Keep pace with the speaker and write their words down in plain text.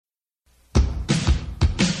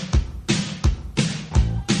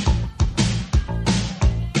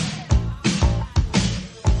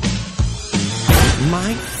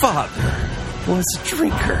father was a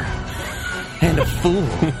drinker and a fool.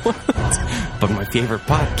 But my favorite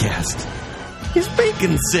podcast is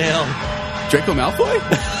Bacon Sale. Draco Malfoy?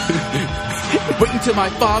 Wait until my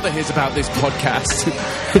father hears about this podcast.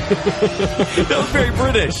 That was very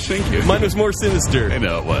British. Thank you. Mine was more sinister. I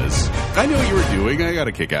know it was. I knew what you were doing. I got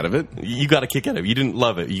a kick out of it. You got a kick out of it. You didn't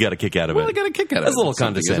love it. You got a kick out of it. Well, I got a kick out of it. That's a little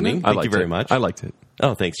Something, condescending. isn't it? Thank you very much. I liked it.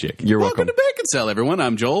 Oh, thanks, Jake. You're Welcome welcome. to Bacon Cell, everyone.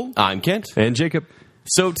 I'm Joel. I'm Kent. And Jacob.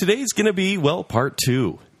 So today's going to be, well, part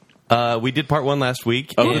 2. We did part 1 last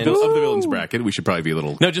week. Of and the villains bracket. We should probably be a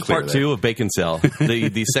little No, just clear part there. 2 of Bacon Cell.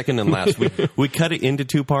 The second and last. We cut it into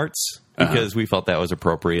 2 parts because we felt that was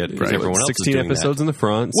appropriate. Because everyone else is 16 doing episodes that. in the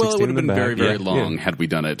front, Well, 16 it would have in been the very, back. very Yeah. long had we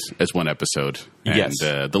done it as one episode. And Yes.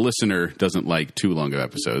 the listener doesn't like too long of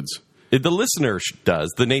episodes. The listener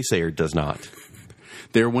does. The naysayer does not.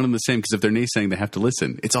 They're one and the same because if they're naysaying, they have to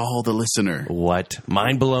listen. It's all the listener. What?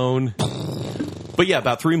 Mind blown. But yeah,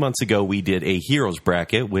 about 3 months ago, we did a Heroes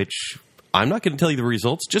bracket, which I'm not going to tell you the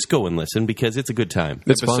results. Just go and listen because it's a good time.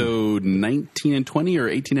 It's fun. Episode 19 and 20 or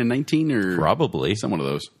 18 and 19 or Probably. some one of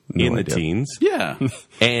those. In the idea. teens. Yeah.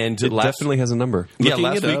 And It last definitely has a number. Looking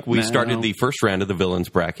last it week up we now. started the first round of the villains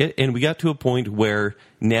bracket, and we got to a point where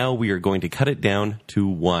now we are going to cut it down to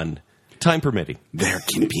 1. Time permitting. There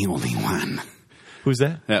can be only one. Who's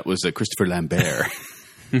that? That was Christopher Lambert.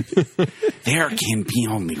 There can be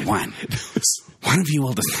only one. One of you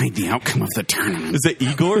will decide the outcome of the tournament. Is that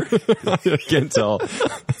Igor? I can't tell.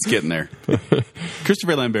 It's getting there.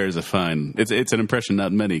 Christopher Lambert is a fun. It's an impression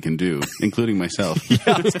not many can do, including myself.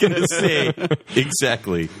 I was going to say.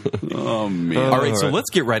 Exactly. Oh, man. All right, so right. let's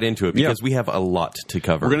get right into it because we have a lot to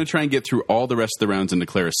cover. We're going to try and get through all the rest of the rounds and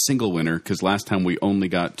declare a single winner because last time we only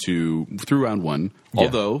got through round 1. Yeah.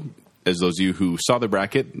 Although, as those of you who saw the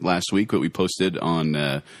bracket last week, what we posted on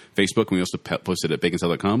Facebook, and we also posted at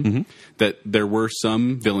baconcell.com, that there were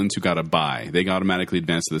some villains who got a bye. They automatically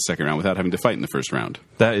advanced to the second round without having to fight in the first round.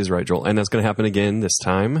 That is right, Joel. And that's going to happen again this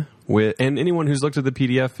time. And anyone who's looked at the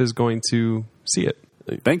PDF is going to see it.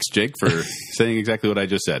 Thanks, Jake, for saying exactly what I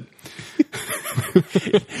just said. Do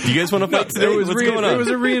you guys want to fight today? What's going on? It was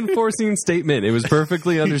a reinforcing statement. It was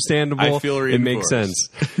perfectly understandable. I feel it makes sense.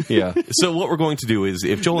 Yeah. So what we're going to do is,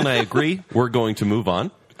 if Joel and I agree, we're going to move on.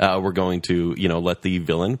 We're going to, let the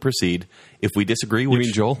villain proceed. If we disagree, You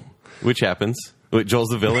mean Joel? which happens, wait, Joel's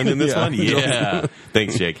the villain in this Yeah. one. Yeah,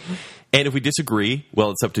 thanks, Jake. And if we disagree, well,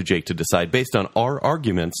 it's up to Jake to decide based on our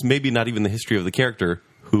arguments. Maybe not even the history of the character.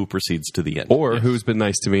 Who proceeds to the end? Or who's been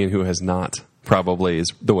nice to me and who has not, probably is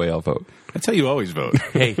the way I'll vote. That's how you always vote.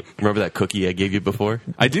 Hey, remember that cookie I gave you before?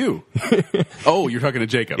 I do. Oh, you're talking to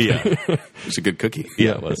Jacob. Yeah. It's a good cookie.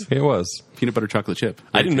 Yeah, it was. It was. Peanut butter chocolate chip.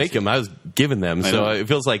 I didn't make them. I was giving them. So know. it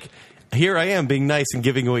feels like here I am being nice and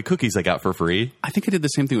giving away cookies I got for free. I think I did the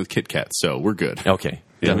same thing with Kit Kat, so we're good. Okay,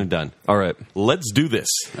 done and done. All right. Let's do this.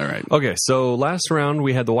 All right. Okay, so last round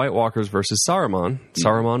we had the White Walkers versus Saruman.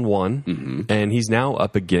 Saruman won, and he's now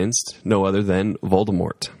up against no other than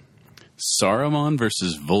Voldemort. Saruman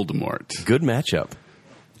versus Voldemort. Good matchup.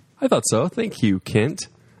 I thought so. Thank you, Kent.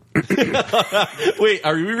 Wait,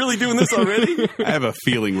 are we really doing this already? I have a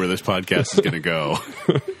feeling where this podcast is going to go.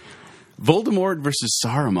 Voldemort versus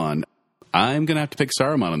Saruman. I'm going to have to pick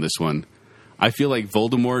Saruman on this one. I feel like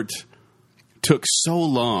Voldemort took so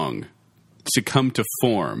long to come to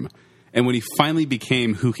form. And when he finally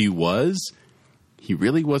became who he was, he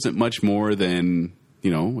really wasn't much more than,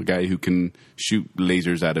 a guy who can shoot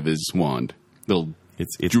lasers out of his wand. Little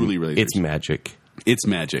It's drooly lasers. It's magic. It's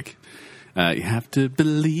magic. You have to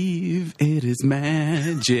believe it is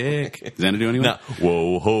magic. Does that do anyone? Now,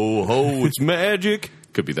 whoa, ho, ho, it's magic.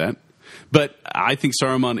 Could be that. But I think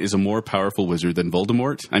Saruman is a more powerful wizard than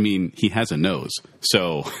Voldemort. I mean, he has a nose.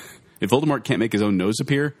 So if Voldemort can't make his own nose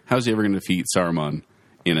appear, how's he ever going to defeat Saruman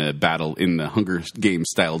in a battle in the Hunger Games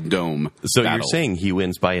style dome? So battle? you're saying he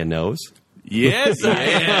wins by a nose? Yes, I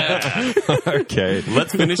am. Okay.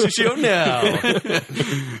 Let's finish the show now.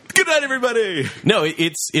 Good night, everybody. No,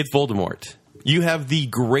 it's Voldemort. You have the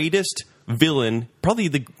greatest villain, probably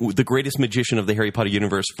the greatest magician of the Harry Potter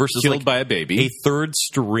universe versus Killed by a baby. a third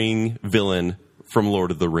string villain from Lord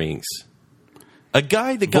of the Rings. A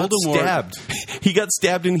guy that got Voldemort- stabbed. He got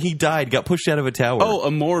stabbed and he died, got pushed out of a tower. Oh,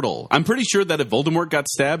 immortal. I'm pretty sure that if Voldemort got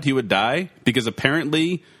stabbed, he would die because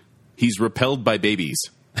apparently he's repelled by babies.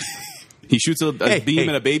 He shoots a beam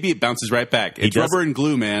at a baby, it bounces right back. It's does- rubber and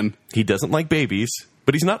glue, man. He doesn't like babies,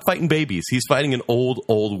 but he's not fighting babies. He's fighting an old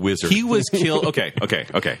wizard. He was killed. Okay.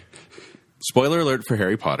 Spoiler alert for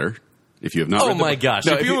Harry Potter. If you have not Oh read the my book- gosh.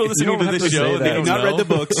 No, If you were listening don't to have this to show say and that. they If don't you've not read know. the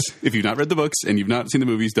books, if you've not read the books and you've not seen the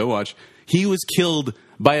movies, don't watch. He was killed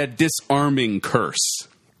by a disarming curse.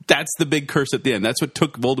 That's the big curse at the end. That's what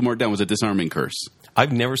took Voldemort down, was a disarming curse.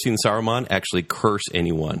 I've never seen Saruman actually curse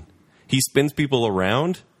anyone. He spins people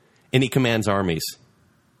around, and he commands armies.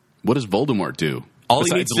 What does Voldemort do? All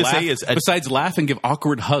he needs to say is... Besides laugh and give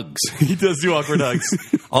awkward hugs. He does do awkward hugs.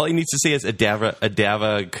 All he needs to say is Adava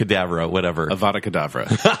Kedavra, whatever. Avada Kedavra.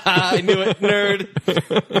 I knew it, nerd.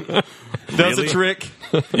 That was a trick.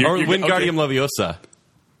 Or Wingardium Leviosa.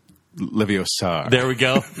 Leviosa. There we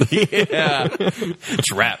go. Yeah.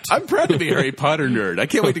 Trapped. I'm proud to be a Harry Potter nerd. I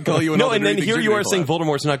can't wait to call you an No, and then here you are saying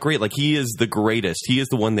Voldemort's not great. Like, he is the greatest. He is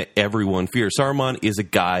the one that everyone fears. Saruman is a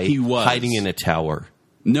guy hiding in a tower.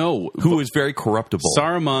 No. Who is very corruptible.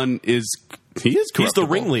 Saruman is... He is corruptible. He's the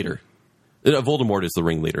ringleader. Voldemort is the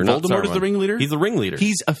ringleader. Voldemort is the ringleader? He's the ringleader.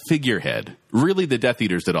 He's a figurehead. Really, the Death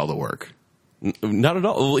Eaters did all the work. Not at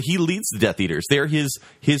all. He leads the Death Eaters. They're his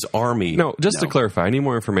army. No, just to clarify, I need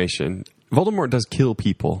more information. Voldemort does kill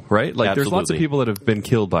people, right? Like, there's lots of people that have been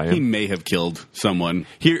killed by him. He may have killed someone.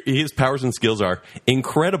 Here, his powers and skills are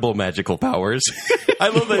incredible magical powers. I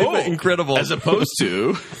love that. Incredible. As opposed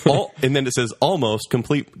to... and then it says almost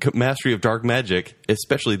complete mastery of dark magic,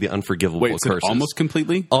 especially the unforgivable curses. Almost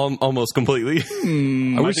completely? Almost completely.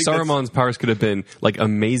 I wish Saruman's powers could have been, like,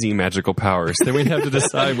 amazing magical powers. Then we'd have to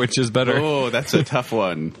decide which is better. Oh, that's a tough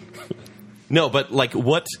one. No, but, like,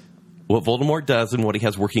 what Voldemort does and what he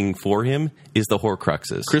has working for him is the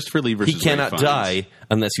Horcruxes. Christopher Lee versus He cannot die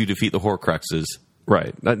unless you defeat the Horcruxes.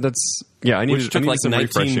 Right. That's I need some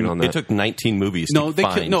refreshing on that. It took 19 movies.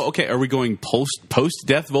 Okay, are we going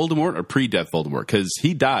post-death Voldemort or pre-death Voldemort? Because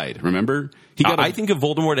he died, remember? I think of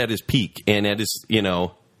Voldemort at his peak and at his,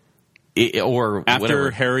 or after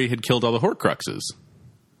whatever. Harry had killed all the Horcruxes.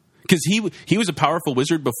 Because he was a powerful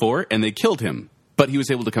wizard before, and they killed him. But he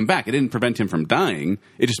was able to come back. It didn't prevent him from dying.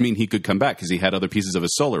 It just means he could come back because he had other pieces of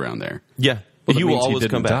his soul around there. Yeah. Well, he will always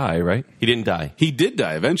come back. Die, right? He didn't die. He did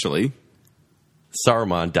die eventually.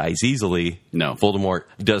 Saruman dies easily. No. Voldemort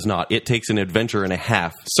does not. It takes an adventure and a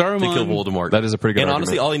half to kill Voldemort. That is a pretty good argument.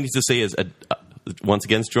 Honestly, all he needs to say is, once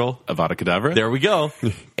again, Joel, Avada Kedavra. There we go.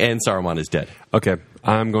 And Saruman is dead. Okay,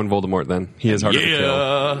 I'm going Voldemort then. He is harder to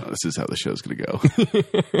kill. This is how the show's going to go.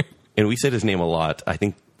 And we said his name a lot. I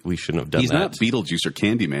think we shouldn't have done that. He's not Beetlejuice or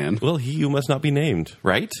Candyman. Well, he who must not be named,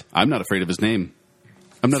 right? I'm not afraid of his name.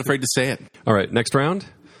 I'm not afraid to say it. All right, next round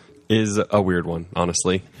is a weird one,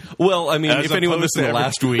 honestly. Well, I mean, if anyone listened to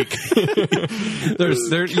last week, in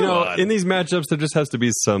these matchups, there just has to be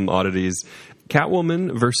some oddities.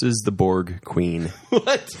 Catwoman versus the Borg Queen.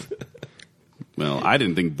 What? Well, I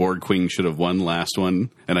didn't think Borg Queen should have won last one,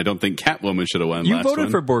 and I don't think Catwoman should have won last one. You voted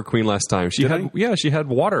for Borg Queen last time. She had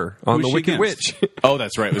water on the Wicked Witch. Oh,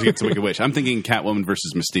 that's right. It was against the Wicked Witch. I'm thinking Catwoman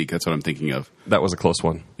versus Mystique. That's what I'm thinking of. That was a close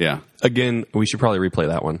one. Yeah. Again, we should probably replay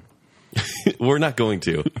that one. We're not going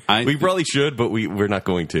to. We probably should, but we're not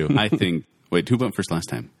going to. I think... Wait, who went first last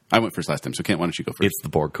time? I went first last time, so Kent, why don't you go first? It's the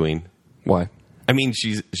Borg Queen. Why? I mean,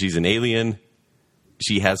 she's an alien.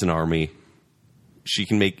 She has an army. She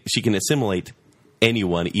can assimilate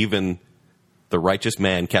anyone, even the righteous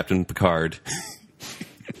man, Captain Picard.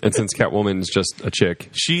 And since Catwoman is just a chick,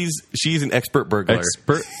 she's an expert burglar.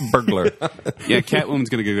 Yeah, Catwoman's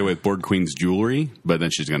going to get away with Borg Queen's jewelry, but then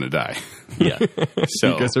she's going to die. Yeah.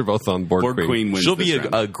 So you guys are both on Borg Queen. Wins. She'll be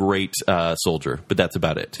a great soldier, but that's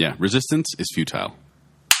about it. Yeah, resistance is futile.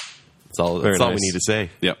 That's all we need to say.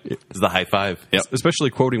 Yep. It's the high five. Yep. Especially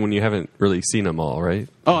quoting when you haven't really seen them all, right?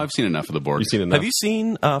 Oh, I've seen enough of the Borg. You've seen enough. Have you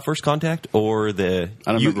seen First Contact or the...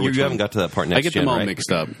 I don't remember which you one. haven't got to that part next I get them all right?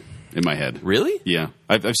 mixed up in my head. Really? Yeah.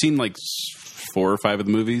 I've seen like 4 or 5 of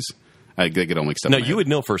the movies. I get all mixed up. No, you would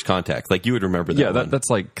know First Contact. Like, you would remember that one. That's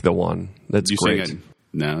like the one. That's great.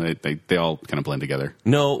 No, they all kind of blend together.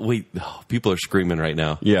 No, people are screaming right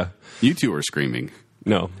now. Yeah. You two are screaming.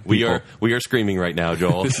 No, we are screaming right now,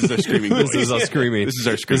 Joel. This is our screaming voice. This is us screaming. This is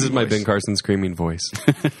our screaming This is my voice. Ben Carson screaming voice.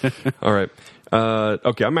 All right.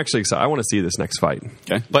 Okay, I'm actually excited. I want to see this next fight.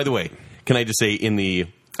 Okay. By the way, can I just say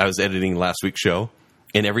I was editing last week's show,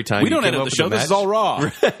 and every time we don't edit the show, this is all raw.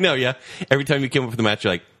 No, yeah. Every time you came up with a match,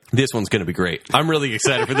 you're like, this one's going to be great. I'm really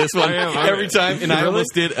excited for this one. Every time. And I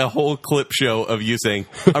almost did a whole clip show of you saying,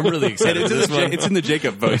 I'm really excited for this one. It's in the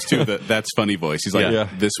Jacob voice, too. That's funny voice. He's like, Yeah.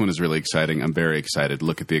 This one is really exciting. I'm very excited.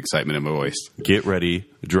 Look at the excitement in my voice. Get ready.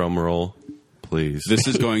 Drum roll, please. This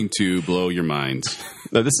is going to blow your minds.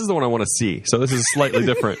 No, this is the one I want to see. So this is slightly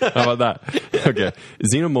different. How about that? Okay.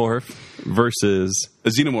 Xenomorph versus... A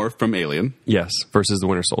xenomorph from Alien. Yes, versus the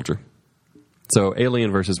Winter Soldier. So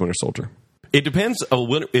Alien versus Winter Soldier. It depends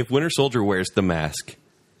if Winter Soldier wears the mask.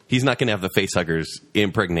 He's not going to have the facehuggers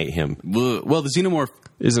impregnate him. Well, the xenomorph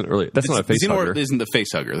Isn't really. That's not a face the xenomorph hugger. isn't the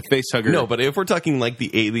facehugger. The facehugger. No, but if we're talking like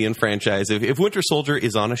the Alien franchise, if Winter Soldier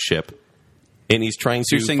is on a ship and he's trying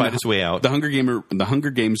So to you're saying fight his way out, The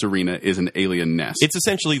Hunger Games arena is an alien nest. it's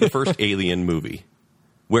essentially the first Alien movie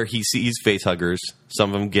where he sees facehuggers.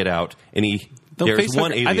 Some of them get out, and there's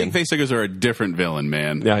one alien. I think facehuggers are a different villain,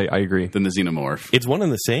 man, Yeah, I agree. than the xenomorph. It's one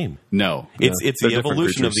and the same. No. It's they're the different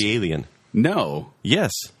evolution of creatures. the alien. No.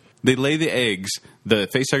 Yes. They lay the eggs. The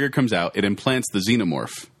facehugger comes out. It implants the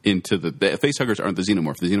xenomorph into the facehuggers aren't the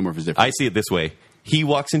xenomorph. The xenomorph is different. I see it this way. He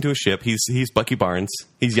walks into a ship. He's Bucky Barnes.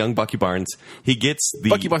 He's young Bucky Barnes. He gets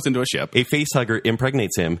Bucky walks into a ship. a facehugger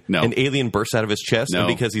impregnates him. No. An alien bursts out of his chest, No.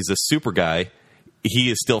 and because he's a super guy,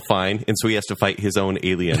 he is still fine, and so he has to fight his own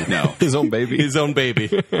alien. No. His own baby. His own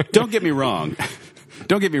baby. Don't get me wrong.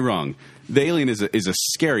 Don't get me wrong. The alien is a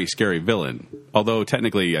scary, scary villain. Although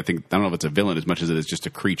technically, I don't know if it's a villain as much as it is just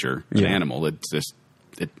a creature, an animal. It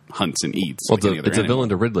hunts and eats. Well, like any other it's a animal. villain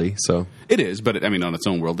to Ridley, so It is, but on its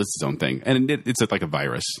own world, it's its own thing, and it's like a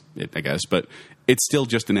virus, I guess. But it's still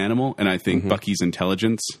just an animal, and I think Bucky's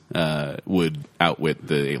intelligence would outwit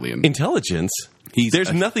the alien. Intelligence?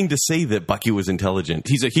 There's nothing to say that Bucky was intelligent.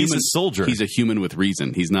 He's a human soldier. He's a human with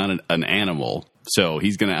reason. He's not an animal, so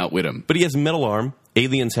he's going to outwit him. But he has a metal arm.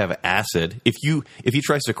 Aliens have acid. If he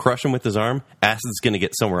tries to crush him with his arm, acid's going to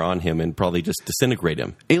get somewhere on him and probably just disintegrate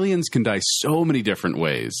him. Aliens can die so many different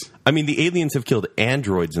ways. I mean, the aliens have killed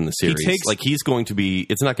androids in the series. It's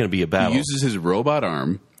not going to be a battle. He uses his robot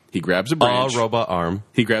arm. He grabs a branch. robot arm.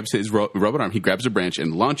 He grabs his robot arm. He grabs a branch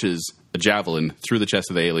and launches a javelin through the chest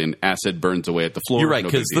of the alien. Acid burns away at the floor. You're right, No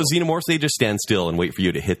big because the deal. xenomorphs, they just stand still and wait for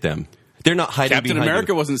you to hit them. They're not hiding Captain behind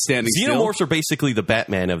America you. wasn't standing Xenomorphs still. are basically the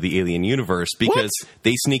Batman of the alien universe because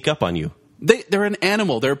they sneak up on you. They're an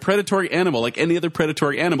animal. They're a predatory animal. Like any other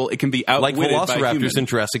predatory animal, it can be Like outwitted by velociraptors humans. in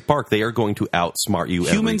Jurassic Park, they are going to outsmart you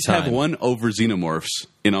Humans every time. have won over xenomorphs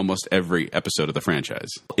in almost every episode of the franchise.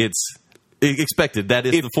 It's expected. That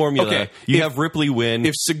is the formula. okay, You have Ripley win.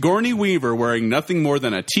 If Sigourney Weaver wearing nothing more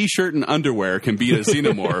than a t-shirt and underwear can beat a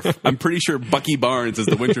xenomorph, I'm pretty sure Bucky Barnes as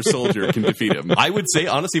the Winter Soldier can defeat him. I would say,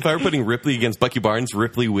 honestly, if I were putting Ripley against Bucky Barnes,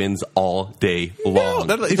 Ripley wins all day long.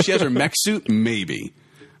 If she has her mech suit, maybe.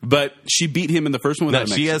 But she beat him in the first one No, without a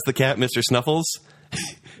mech she suit. has the cat, Mr. Snuffles.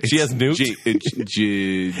 She has Newt.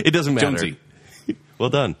 It doesn't matter. Jonesy. Well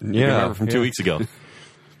done. You Yeah, remember from 2 weeks ago.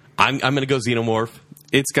 I'm going to go Xenomorph.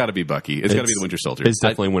 It's got to be Bucky. It's got to be the Winter Soldier. It's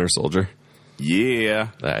definitely Winter Soldier. Yeah.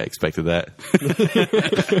 I expected that.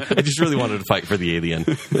 I just really wanted to fight for the alien.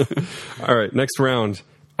 All right, next round.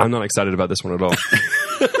 I'm not excited about this one at all.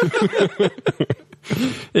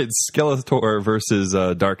 It's Skeletor versus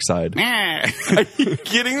Darkseid. Are you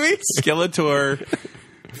kidding me? Skeletor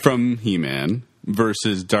from He-Man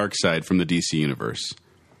versus Darkseid from the DC Universe.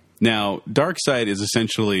 Now, Darkseid is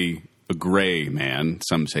essentially a gray man.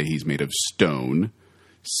 Some say he's made of stone.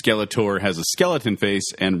 Skeletor has a skeleton face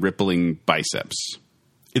and rippling biceps.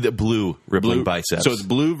 The blue rippling biceps. So it's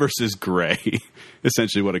blue versus gray,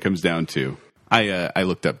 essentially what it comes down to. I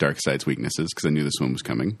looked up Darkseid's weaknesses because I knew this one was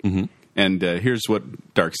coming. Mm-hmm. And here's what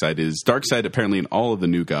Darkseid is. Darkseid, apparently in all of the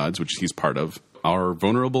new gods, which he's part of, are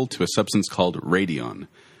vulnerable to a substance called radion.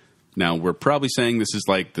 Now, we're probably saying this is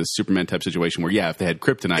like the Superman type situation where, if they had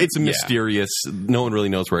kryptonite... It's mysterious. No one really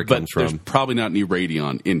knows where it comes There's from. probably not any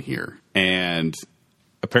radion in here. And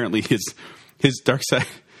apparently his Darkseid...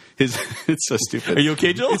 it's so stupid. Are you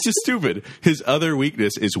okay, Joel? It's just stupid. His other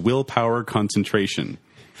weakness is willpower concentration.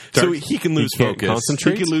 So he can lose can't focus.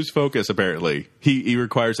 concentrate? He can lose focus, apparently. He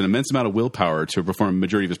requires an immense amount of willpower to perform a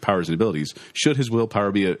majority of his powers and abilities. Should his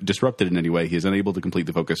willpower be disrupted in any way, he is unable to complete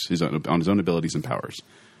the focus on his own abilities and powers.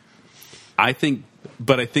 I think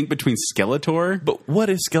between Skeletor... But what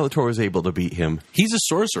if Skeletor was able to beat him? He's a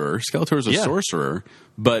sorcerer. Skeletor is a sorcerer.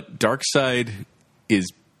 But Darkseid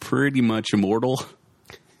is pretty much immortal.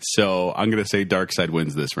 So I'm going to say Darkseid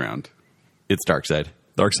wins this round. It's Darkseid.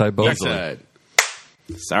 Darkseid both. Darkseid.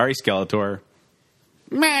 Sorry, Skeletor.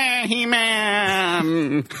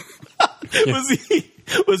 He-Man. Was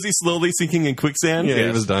he slowly sinking in quicksand? Yeah, he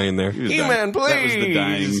Yes. was dying there. He was He-Man, dying. That was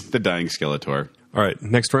please. the dying Skeletor. All right,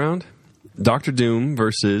 next round. Doctor Doom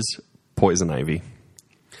versus Poison Ivy.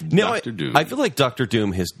 Now, Dr. Doom. I feel like Dr.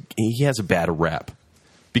 Doom has a bad rap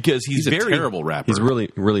because he's He's a very terrible rapper. He's really,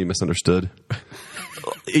 really misunderstood.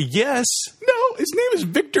 Yes. No, his name is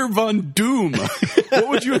Victor Von Doom. What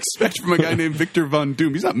would you expect from a guy named Victor Von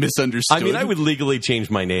Doom? He's not misunderstood. I mean, I would legally change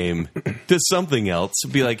my name to something else.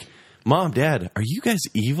 Be like, Mom, Dad, are you guys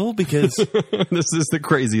evil? Because, This is the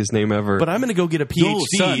craziest name ever. but I'm going to go get a PhD No,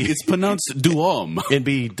 son, it's pronounced Duom. and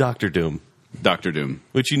be Dr. Doom. Dr. Doom.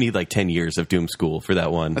 Which you need like 10 years of Doom school for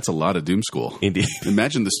that one. That's a lot of Doom school. Indeed.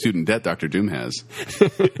 Imagine the student debt Dr. Doom has,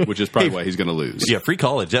 which is probably why he's going to lose. Yeah, free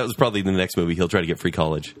college. That was probably the next movie. He'll try to get free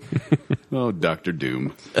college. Oh, Dr.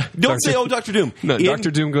 Doom. Don't say, oh, Dr. Doom. No,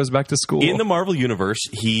 Dr. Doom goes back to school. In the Marvel Universe,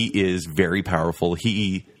 he is very powerful.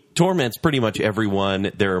 He torments pretty much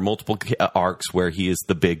everyone. There are multiple arcs where he is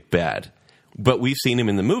the big bad. But we've seen him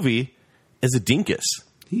in the movie as a dinkus.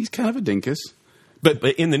 He's kind of a dinkus. But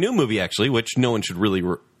in the new movie, actually, which no one should really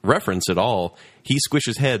reference at all, he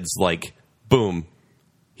squishes heads like, boom.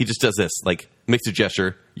 He just does this, like, makes a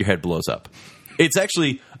gesture, your head blows up. It's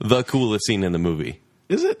actually the coolest scene in the movie.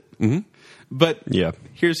 Is it? Mm-hmm. But Yeah.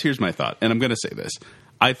 here's my thought, and I'm going to say this.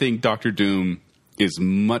 I think Dr. Doom is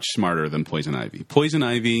much smarter than Poison Ivy. Poison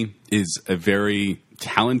Ivy is a very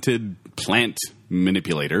talented plant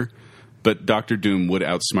manipulator, but Dr. Doom would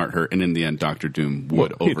outsmart her, and in the end, Dr. Doom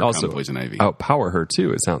would He'd overcome also Poison Ivy. outpower her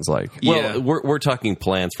too. It sounds like. Yeah. Well, we're talking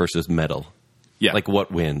plants versus metal. Yeah. Like,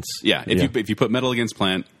 what wins? Yeah, if you put metal against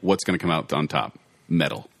plant, what's going to come out on top?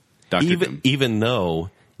 Metal. Dr. Doom. Even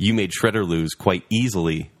though you made Shredder lose quite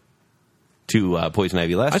easily to Poison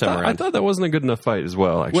Ivy last time around. I thought that wasn't a good enough fight as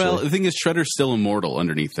well. Actually, Well, the thing is, Shredder's still immortal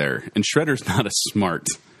underneath there, and Shredder's not a smart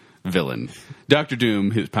villain. Dr.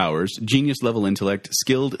 Doom, his powers: genius-level intellect,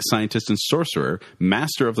 skilled scientist and sorcerer,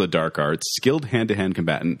 master of the dark arts, skilled hand-to-hand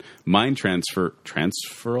combatant, mind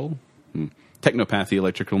transferal, technopathy,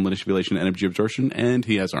 electrical manipulation, energy absorption, and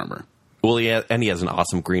he has armor. Well, he has an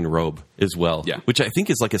awesome green robe as well. Yeah. Which I think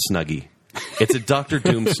is like a Snuggie. It's a Dr.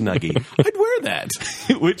 Doom Snuggie. I'd wear that.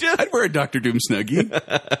 Would you? I'd wear a Dr. Doom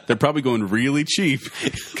Snuggie. They're probably going really cheap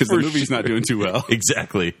because the movie's not doing too well.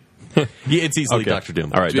 Exactly. Yeah, it's easily Okay. Dr.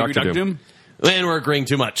 Doom. All right, Do you agree, Dr. Doom. And we're agreeing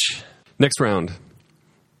too much. Next round.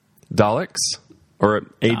 Daleks or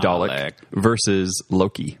a Dalek Dalek. versus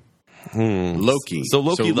Loki. Loki. So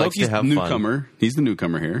Loki likes Loki's to have the fun. newcomer. He's the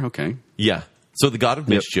newcomer here. Okay. Yeah. So the God of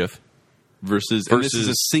Mischief. Versus and this is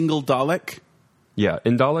a single Dalek. Yeah,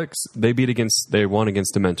 in Daleks they won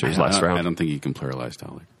against Dementors last round. I don't think you can pluralize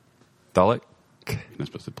Dalek. Dalek. You're not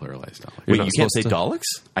supposed to pluralize Dalek. Wait, not you can't say supposed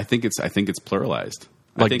Daleks? I think it's pluralized.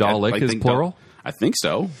 Like Dalek is plural? I think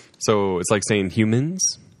so. So it's like saying humans.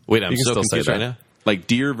 Wait, I'm You can so still say confused that. right now. Like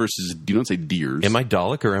deer versus. You don't say deers. Am I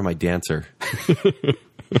Dalek or am I Dancer?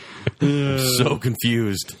 So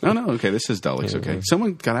confused. Oh no. Okay, this says Daleks. Okay.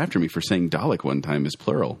 Someone got after me for saying Dalek one time is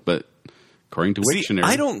plural, but according to See, Wiktionary,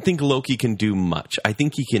 I don't think Loki can do much. I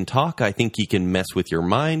think he can talk. I think he can mess with your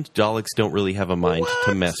mind. Daleks don't really have a mind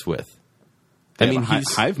to mess with. They I have mean, a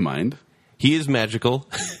he's hive mind. he is magical.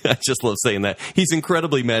 I just love saying that. He's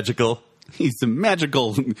incredibly magical. He's the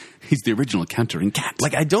magical. He's the original countering cat.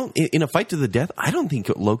 Like, I don't, in a fight to the death, I don't think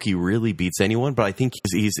Loki really beats anyone, but I think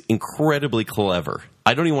he's incredibly clever.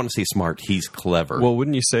 I don't even want to say smart. He's clever. Well,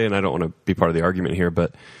 wouldn't you say, and I don't want to be part of the argument here,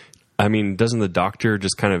 but I mean, doesn't the Doctor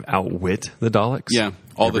just kind of outwit the Daleks? Yeah,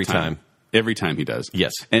 all Every the time. time. Every time he does.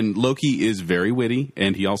 Yes. And Loki is very witty,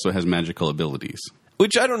 and he also has magical abilities.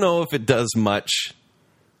 Which I don't know if it does much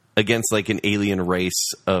against, like, an alien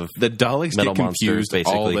race of The Daleks metal get monsters, confused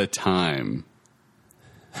basically. all the time.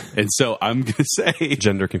 And so I'm going to say,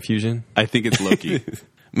 Gender confusion. I think it's Loki.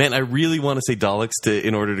 Man, I really want to say Daleks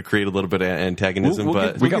in order to create a little bit of antagonism,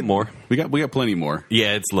 but We got more. We got plenty more.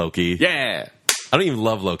 yeah, it's Loki. Yeah. I don't even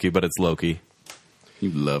love Loki, but it's Loki. You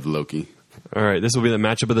love Loki. All right, this will be the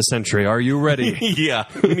matchup of the century. Are you ready? Yeah,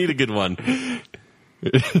 we need a good one.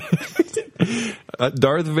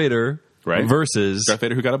 Darth Vader Right. versus Darth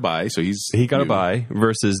Vader, who got a bye, so he got a new. bye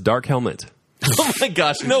versus Dark Helmet. Oh my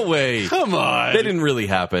gosh, no way. Come on. That didn't really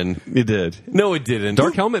happen. It did. No, it didn't.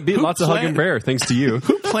 Dark Helmet beat lots of Hug and planned- Bear, thanks to you.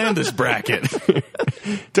 Who planned this bracket?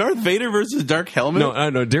 Darth Vader versus Dark Helmet? No,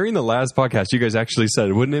 I know. During the last podcast, you guys actually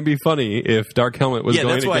said, "Wouldn't it be funny if Dark Helmet was Yeah,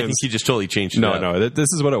 going that's why I think against?" you just totally changed it No, up. no. This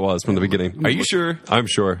is what it was from the beginning. Are you sure? I'm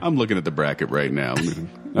sure. I'm looking at the bracket right now.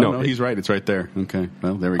 No, No, he's right. It's right there. Okay.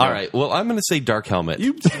 Well, there we go. All right, well, I'm going to say Dark Helmet.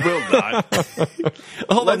 You will not.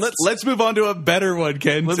 Hold on, let's move on to a better one,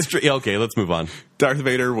 Ken. okay, let's move on. Darth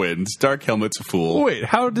Vader wins. Dark Helmet's a fool. Wait,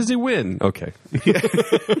 how does he win? Okay. It's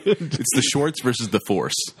the Schwartz versus the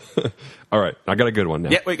Force. All right. I got a good one now.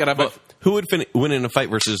 Yeah, wait, got a Who would win in a fight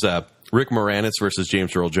versus Rick Moranis versus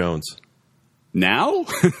James Earl Jones? Now?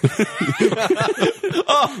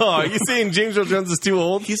 Oh, are you saying James Earl Jones is too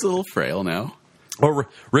old? He's a little frail now. Or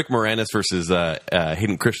Rick Moranis versus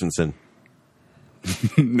Hayden Christensen?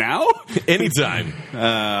 Now? Anytime.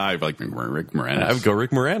 I like Rick Moranis. I would go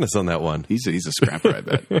Rick Moranis on that one. He's a scrapper, I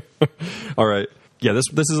bet. All right. Yeah, this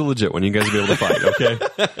is a legit one. You guys will be able to fight,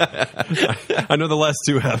 okay? I know the last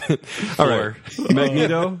two haven't. All right.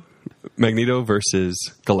 Magneto versus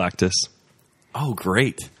Galactus. Oh,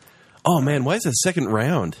 great. Oh, man, why is it second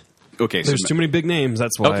round? Okay, so There's too many big names.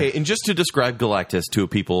 That's why. Okay, and just to describe Galactus to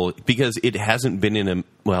people, because it hasn't been in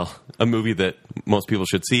a movie that most people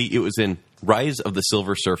should see. It was in Rise of the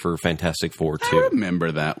Silver Surfer, Fantastic Four 2. I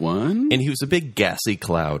remember that one. And he was a big gassy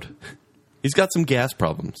cloud. He's got some gas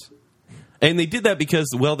problems. And they did that because,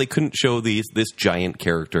 well, they couldn't show this giant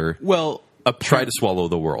character Well, try to swallow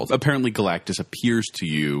the world. apparently Galactus appears to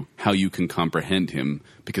you how you can comprehend him,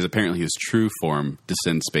 because apparently his true form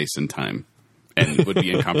descends space and time and would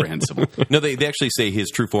be incomprehensible. No, they actually say his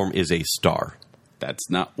true form is a star. That's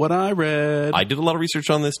not what I read. I did a lot of research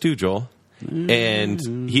on this too, Joel. And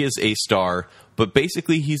he is a star, but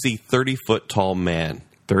basically he's a 30-foot tall man.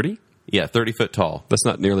 30? Yeah, 30 foot tall. That's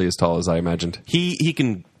not nearly as tall as I imagined. He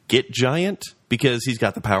can get giant because he's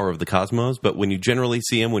got the power of the cosmos, but when you generally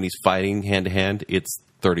see him when he's fighting hand to hand, it's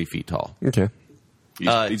 30 feet tall. Okay.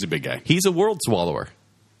 He's a big guy. He's a world swallower.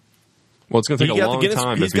 Well, it's going to take a long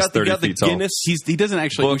time if he's 30 feet tall. He doesn't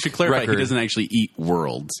actually. We book should clarify. record. He doesn't actually eat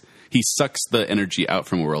worlds. He sucks the energy out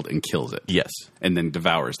from a world and kills it. Yes. And then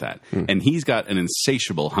devours that. And he's got an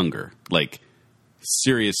insatiable hunger, like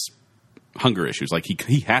serious hunger issues. Like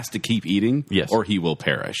he has to keep eating, Yes. or he will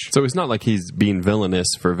perish. So it's not like he's being villainous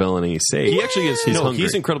for villaini's sake. He actually is. He's No, hungry.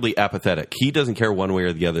 he's incredibly apathetic. He doesn't care one way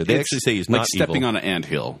or the other. They actually say he's like not stepping evil. on an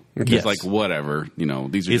anthill. Yes. He's like, whatever, these are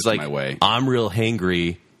He's just like, my way. I'm real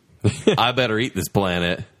hangry. I better eat this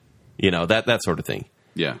planet. That sort of thing.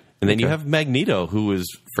 Yeah. And then you Okay. have Magneto, who is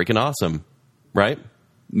freaking awesome, right?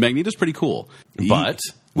 Magneto's pretty cool. But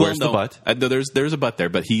where's the but? No, there's a but there,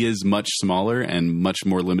 but he is much smaller and much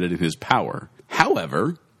more limited in his power.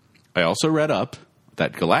 However, I also read up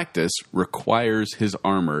that Galactus requires his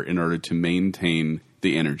armor in order to maintain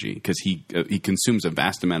the energy, because he consumes a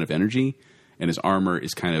vast amount of energy, and his armor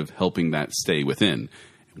is kind of helping that stay within.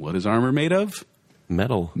 What is armor made of?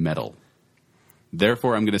 Metal. Metal.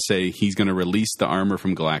 Therefore, I'm going to say he's going to release the armor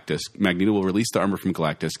from Galactus. Magneto will release the armor from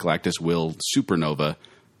Galactus. Galactus will supernova,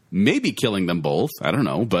 maybe killing them both. I don't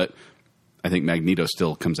know, but I think Magneto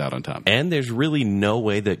still comes out on top. And there's really no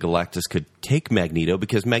way that Galactus could take Magneto,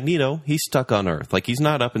 because Magneto, he's stuck on Earth. Like, he's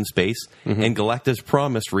not up in space. And Galactus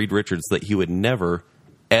promised Reed Richards that he would never,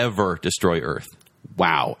 ever destroy Earth.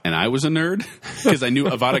 Wow. And I was a nerd because I knew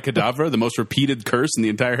Avada Kedavra, the most repeated curse in the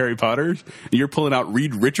entire Harry Potter. And you're pulling out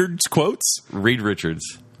Reed Richards quotes? Reed Richards.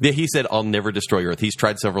 Yeah, he said, I'll never destroy Earth. He's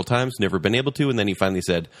tried several times, never been able to, and then he finally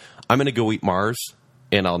said, I'm going to go eat Mars,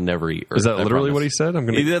 and I'll never eat Earth. Is that I literally promise. what he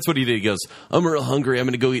said? That's what he did. He goes, I'm real hungry. I'm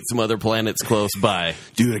going to go eat some other planets close by.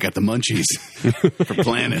 Dude, I got the munchies for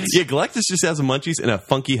planets. Yeah, Galactus just has a munchies and a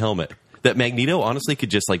funky helmet that Magneto honestly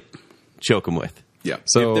could just, choke him with. Yeah.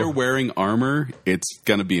 So- if they're wearing armor, it's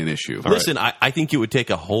going to be an issue. Listen, I think it would take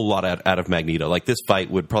a whole lot out of Magneto. Like, this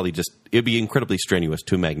fight would probably it'd be incredibly strenuous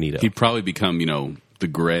to Magneto. He'd probably become, the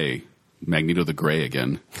gray, Magneto the Gray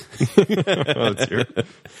again.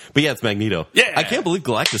 But yeah, it's Magneto. Yeah. I can't believe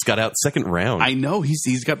Galactus got out second round. I know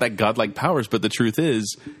he's got that godlike powers, but the truth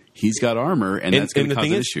is he's got armor, and that's going to cause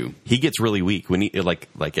an issue. He gets really weak when he like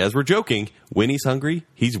as we're joking, when he's hungry,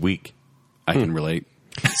 he's weak. I can relate.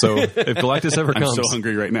 So if Galactus ever I'm comes, so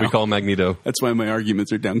hungry right now. we call Magneto. That's why my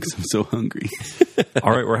arguments are down, because I'm so hungry.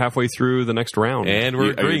 All right, we're halfway through the next round. And we're Are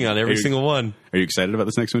you- agreeing on every are you- single one. Are you excited about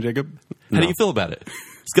this next one, Jacob? How do you feel about it?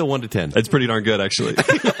 Scale 1 to 10. It's pretty darn good, actually.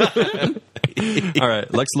 All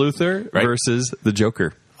right, Lex Luthor Right. versus the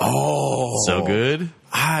Joker. Oh, So good.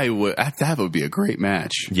 that would be a great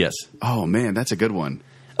match. Yes. Oh man, that's a good one.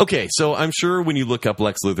 Okay, so I'm sure when you look up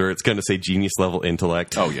Lex Luthor, it's going to say genius level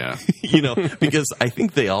intellect. Oh yeah, Because I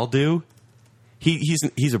think they all do.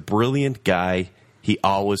 He's a brilliant guy. He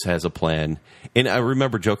always has a plan. And I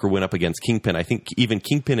remember Joker went up against Kingpin. I think even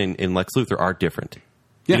Kingpin and Lex Luthor are different.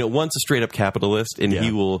 Yeah. One's a straight up capitalist, and Yeah.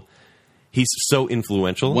 he's so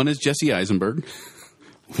influential. one is Jesse Eisenberg.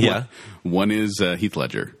 Yeah. One is Heath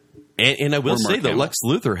Ledger. And I will Or Mark say that Hamill. Lex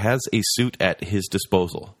Luthor has a suit at his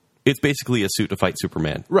disposal. It's basically a suit to fight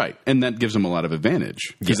Superman. Right, and that gives him a lot of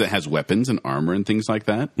advantage because it has weapons and armor and things like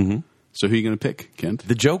that. Mm-hmm. So who are you going to pick, Kent?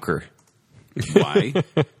 The Joker. Why?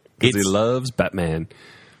 Because he It's- loves Batman.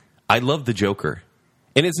 I love the Joker.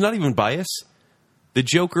 And it's not even bias. The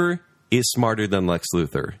Joker is smarter than Lex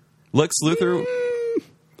Luthor. Lex Luthor...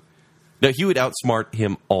 No, he would outsmart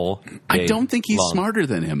him all day I don't think he's long. smarter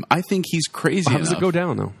than him. I think he's crazy. How does enough. it go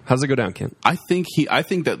down, though? How does it go down, Kent? I think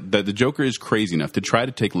that the Joker is crazy enough to try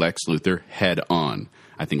to take Lex Luthor head on.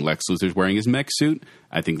 I think Lex Luthor's wearing his mech suit.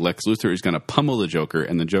 I think Lex Luthor is going to pummel the Joker,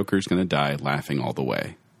 and the Joker is going to die laughing all the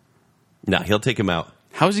way. No, he'll take him out.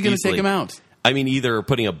 How is he going to Easily. take him out? I mean, either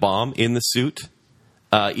putting a bomb in the suit,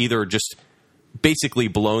 either just basically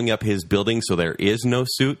blowing up his building so there is no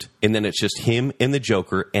suit, and then it's just him and the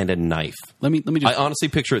Joker and a knife. Let me just. I honestly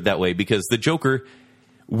picture it that way because the Joker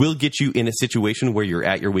will get you in a situation where you're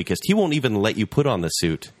at your weakest. He won't even let you put on the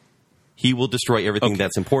suit. He will destroy everything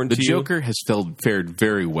that's important to you. The Joker has fared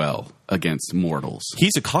very well against mortals.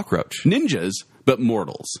 He's a cockroach. Ninjas, but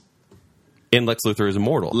mortals. And Lex Luthor is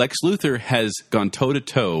immortal. Lex Luthor has gone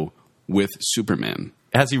toe-to-toe with Superman.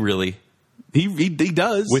 Has he really? He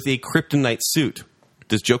does. With a kryptonite suit.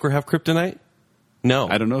 Does Joker have kryptonite? No.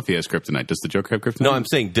 I don't know if he has kryptonite. Does the Joker have kryptonite? No, I'm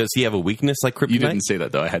saying, does he have a weakness like kryptonite? You didn't say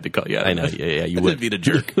that, though. I had to call you out. I know. Yeah, you would. be a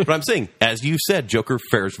jerk. But I'm saying, as you said, Joker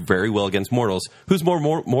fares very well against mortals. Who's more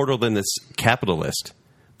mortal than this capitalist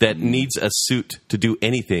that needs a suit to do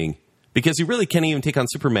anything? Because he really can't even take on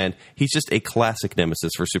Superman. He's just a classic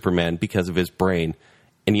nemesis for Superman because of his brain.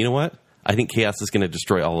 And you know what? I think Chaos is going to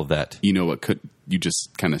destroy all of that. You know what? You just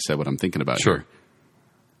kind of said what I'm thinking about. Sure. Here.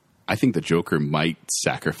 I think the Joker might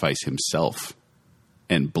sacrifice himself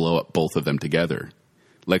and blow up both of them together.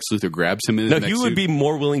 Lex Luthor grabs him in his No, neck you would suit. be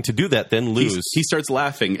more willing to do that than lose. He starts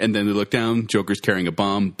laughing, and then they look down. Joker's carrying a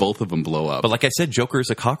bomb. Both of them blow up. But like I said, Joker is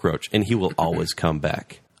a cockroach, and he will always come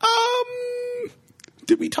back.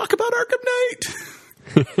 Did we talk about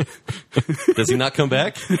Arkham Knight? Does he not come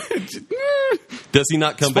back? Does he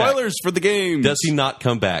not come back? Spoilers for the game. Does he not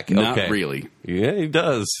come back? Not Okay. really. Yeah, he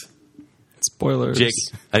does. Spoilers. Jake,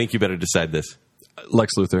 I think you better decide this.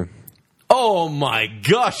 Lex Luthor. Oh my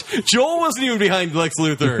gosh. Joel wasn't even behind Lex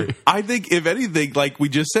Luthor. I think, if anything, like we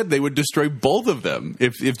just said, they would destroy both of them.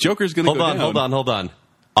 If Joker's going to go down. Hold on.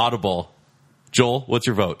 Audible. Joel, what's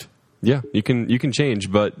your vote? Yeah, you can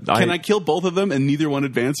change, but Can I kill both of them and neither one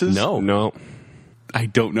advances? No. I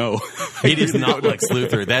don't know. It is not Lex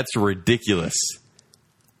Luthor. That's ridiculous.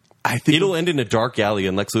 I think It'll end in a dark alley,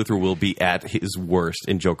 and Lex Luthor will be at his worst,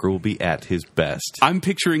 and Joker will be at his best. I'm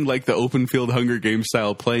picturing like the open field Hunger Games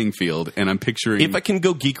style playing field, and I'm picturing. If I can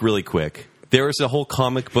go geek really quick, there is a whole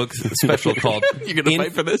comic book special called You're gonna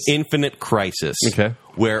fight for this? Infinite Crisis, Okay.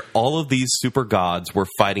 where all of these super gods were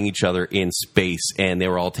fighting each other in space, and they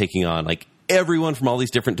were all taking on like everyone from all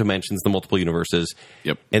these different dimensions, the multiple universes.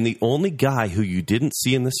 Yep. And the only guy who you didn't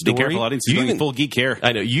see in the Be story, careful, audience. you You're even- full geek here.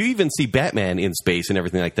 I know you even see Batman in space and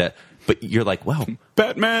everything like that, but you're like, wow.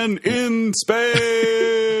 Batman in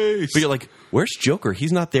space. But you're like, where's Joker?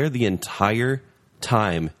 He's not there the entire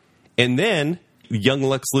time. And then young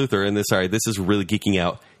Lex Luthor, and this is really geeking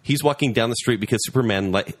out. He's walking down the street because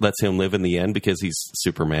Superman lets him live in the end because he's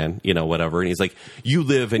Superman, whatever. And he's like, you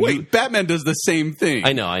live and you. Batman does the same thing.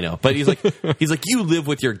 I know. But he's like, you live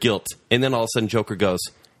with your guilt. And then all of a sudden Joker goes,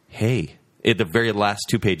 hey, at the very last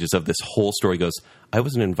 2 pages of this whole story goes, I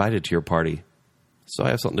wasn't invited to your party, so I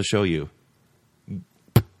have something to show you.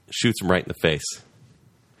 Shoots him right in the face.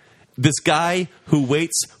 This guy who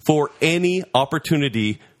waits for any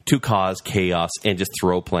opportunity to cause chaos and just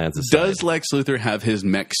throw plans aside. Does Lex Luthor have his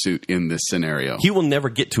mech suit in this scenario? He will never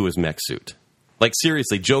get to his mech suit. Like,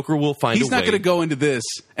 seriously, Joker will find a way. He's not going to go into this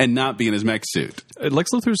and not be in his mech suit. Lex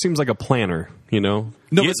Luthor seems like a planner, No,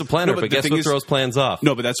 He is a planner, but the guess thing what is- throws plans off?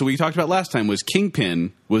 No, but that's what we talked about last time, was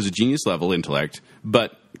Kingpin was a genius level intellect,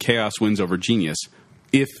 but chaos wins over genius.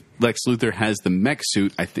 If Lex Luthor has the mech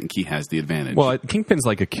suit, I think he has the advantage. Well, Kingpin's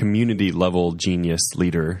like a community level genius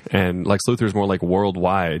leader, and Lex Luthor's more like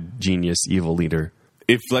worldwide genius evil leader.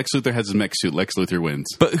 if Lex Luthor has his mech suit, Lex Luthor wins.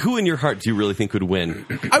 But who in your heart do you really think would win?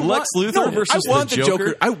 Lex Luthor versus I want the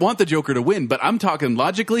Joker? I want the Joker to win, but I'm talking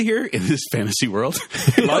logically here in this fantasy world.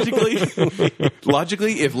 logically,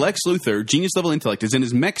 if Lex Luthor, genius level intellect, is in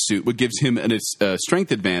his mech suit, what gives him a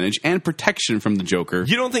strength advantage and protection from the Joker.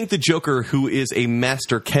 You don't think the Joker, who is a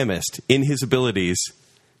master chemist in his abilities,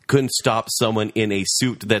 couldn't stop someone in a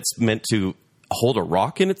suit that's meant to hold a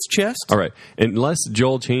rock in its chest? All right. Unless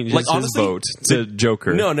Joel changes Like, his honestly, vote to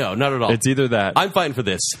Joker. No, not at all. It's either that. I'm fine for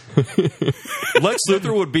this. Lex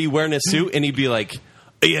Luthor would be wearing a suit, and he'd be like,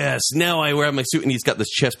 yes, now I wear my suit, and he's got this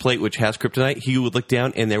chest plate which has kryptonite. He would look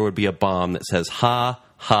down, and there would be a bomb that says, ha,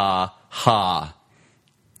 ha, ha.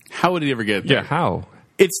 How would he ever get there? Yeah, how?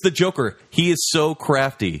 It's the Joker. He is so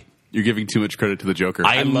crafty. You're giving too much credit to the Joker.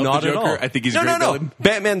 I am love not the Joker. at all. I think he's no, a great no. villain.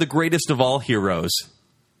 Batman, the greatest of all heroes.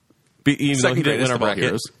 Even though he Second didn't win greatest our of all bracket.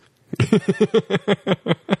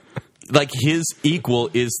 heroes. Like, his equal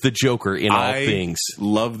is the Joker in all things.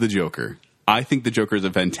 Love the Joker. I think the Joker is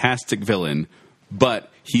a fantastic villain,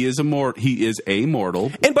 but he is a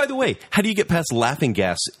mortal. And by the way, how do you get past laughing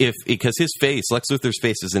gas because his face, Lex Luthor's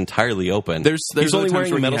face, is entirely open? There's He's only other times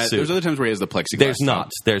wearing a where metal he has, suit. There's other times where he has the plexiglass.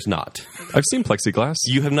 There's not. I've seen plexiglass.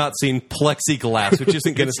 You have not seen plexiglass, which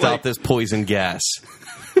isn't going to stop this poison gas.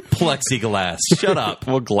 Plexiglass. Shut up.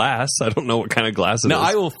 Well, glass. I don't know what kind of glass it No, is.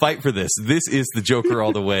 I will fight for this. This is the Joker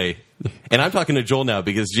all the way. And I'm talking to Joel now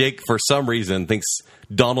because Jake, for some reason, thinks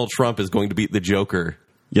Donald Trump is going to beat the Joker.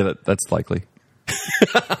 Yeah, that's likely.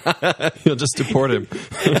 He'll just deport him.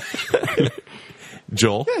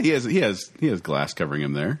 Joel? Yeah, he has glass covering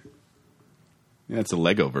him there. Yeah, it's a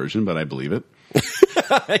Lego version, but I believe it.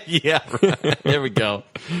 Yeah, right. There we go.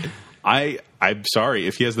 I'm sorry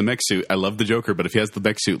if he has the mech suit. I love the Joker, but if he has the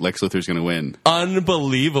mech suit, Lex Luthor's going to win.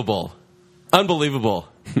 Unbelievable. Unbelievable.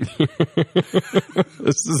 This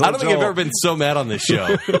is I don't think I've ever been so mad on this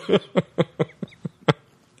show.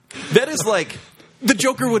 That is like... The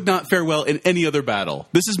Joker would not fare well in any other battle.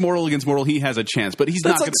 This is mortal against mortal. He has a chance, but he's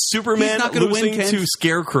That's not like gonna, Superman he's not gonna losing win, to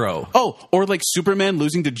Scarecrow. Oh, or like Superman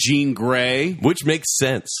losing to Jean Grey. Which makes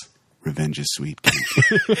sense. Revenge is sweet.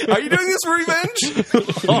 Are you doing this for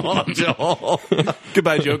revenge? Oh, Joel.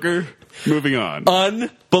 Goodbye, Joker. Moving on.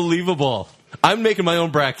 Unbelievable. I'm making my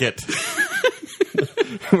own bracket.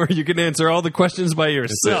 Where you can answer all the questions by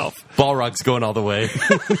yourself. Balrog's going all the way.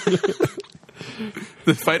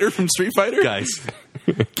 The fighter from Street Fighter? Guys,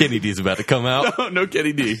 Kenny D's about to come out. Oh, no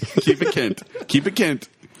Kenny D. Keep it Kent. Keep it Kent.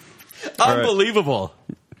 Unbelievable.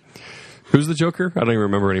 Who's the Joker? I don't even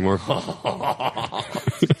remember anymore.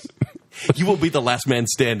 You will be the last man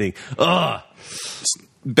standing. Ugh.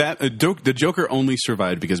 The Joker only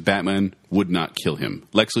survived because Batman would not kill him.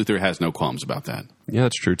 Lex Luthor has no qualms about that. Yeah,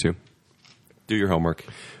 that's true, too. Do your homework.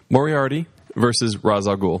 Moriarty versus Ra's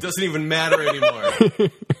al Ghul. Doesn't even matter anymore.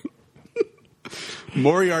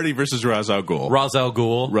 Moriarty versus Ra's al Ghul. Ra's al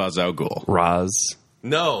Ghul. Ra's al Ghul. Ra's.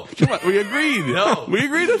 No. Come on, we agreed. No. We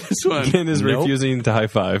agreed on this one. Ken is Nope. refusing to high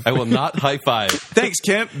five. I will not high five. Thanks,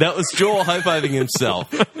 Kent. That was Joel high fiving himself.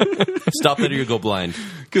 Stop that or you go blind.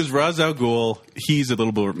 Because Ra's al Ghul, he's a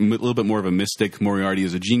little bit more of a mystic. Moriarty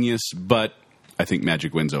is a genius, but I think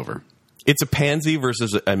magic wins over. It's a pansy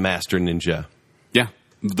versus a master ninja. Yeah,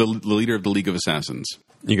 the leader of the League of Assassins.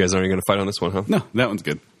 You guys aren't going to fight on this one, huh? No, that one's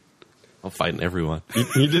good. I'll fight everyone.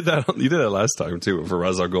 You did that. You did that last time too for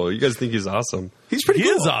Ra's al Ghul. You guys think he's awesome? He's pretty He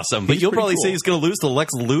cool. is awesome, but He's you'll pretty probably cool. say he's going to lose to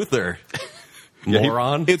Lex Luthor.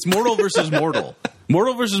 Moron. It's mortal versus mortal.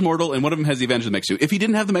 Mortal versus mortal, and one of them has the advantage of the mech suit. If he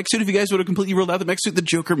didn't have the mech suit, if you guys would have completely ruled out the mech suit, the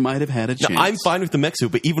Joker might have had a chance. Now, I'm fine with the mech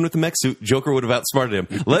suit, but even with the mech suit, Joker would have outsmarted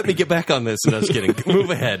him. Let me get back on this. No, just kidding.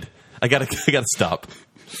 Move ahead. I gotta stop.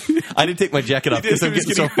 I didn't take my jacket off because I'm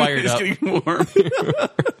getting so fired up. Getting warm.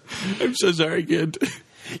 I'm so sorry, kid.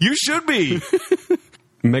 You should be.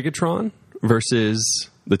 Megatron versus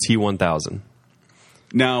the T-1000.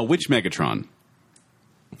 Now, which Megatron?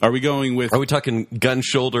 Are we going with Are we talking gun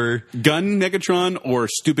shoulder? gun Megatron or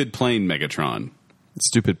stupid plane Megatron?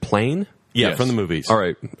 Stupid plane. Yeah, Yes. from the movies. All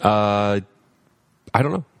right. I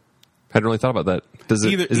don't know. Hadn't really thought about that. Is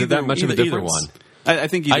it that much of a either difference? one. I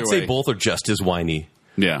think either I'd say way. both are just as whiny.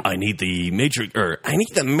 Yeah. I need the Matrix, or I need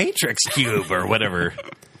the Matrix cube, or whatever.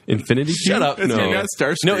 Infinity Cube? Shut up! It's No, not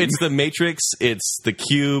Starscream. no, it's the Matrix. It's the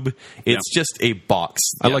cube. It's just a box.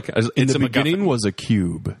 I like in It's the a beginning MacGuffin. was a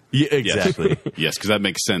cube. Yeah, exactly. Yes, because that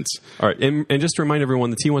makes sense. All right, and just to remind everyone,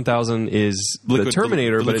 the T-1000 is the Liquid-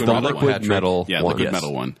 Terminator, the but it's liquid the metal liquid one. metal Yeah, one. liquid Yes.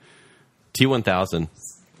 metal one. T-1000.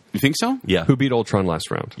 You think so? Yeah. Who beat Ultron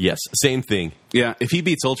last round? Yes. Same thing. Yeah. If he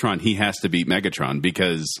beats Ultron, he has to beat Megatron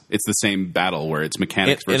because it's the same battle where it's And,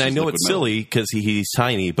 mechanics versus I know liquid it's metal. silly because he's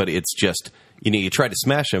tiny, but it's just you try to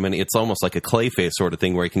smash him, and it's almost like a clay face sort of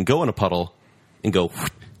thing where he can go in a puddle and go.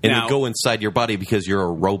 And Now- it'll go inside your body because you're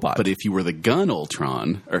a robot. But if you were the gun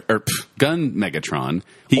Ultron or gun Megatron,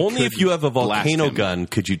 he only could if you have a blast volcano him. gun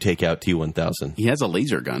could you take out T-1000. He has a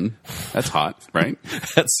laser gun. That's hot, right?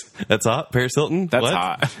 That's hot. Paris Hilton. That's What?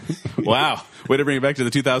 hot. Wow. Way to bring it back to the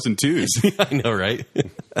 2002s. I know, right?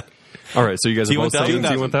 All right, so you guys are both saying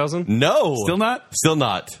T-1000. T-1000? No, Still not? Still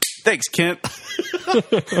not. Thanks, Kent.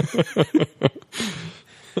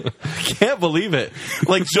 Can't believe it.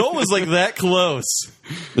 Like Joel was like that close,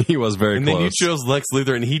 He was very and close. then you chose Lex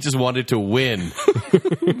Luthor, and he just wanted to win.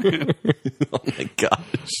 Oh my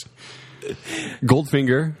gosh.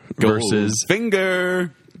 Goldfinger versus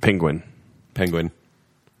Finger. Penguin. Penguin.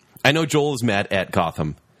 I know Joel is mad at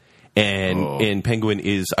Gotham, and Penguin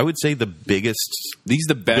is, I would say, the biggest. He's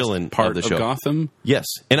the best Villain of part the of show. Gotham. Yes,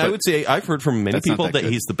 and I But would say I've heard from many that's not people that that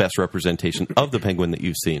good. he's the best representation of the Penguin that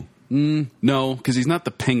you've seen. No, because he's not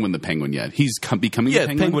the Penguin yet. He's becoming Yeah, the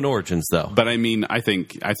Penguin. Penguin Origins though. But I mean, I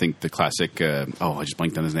think the classic. I just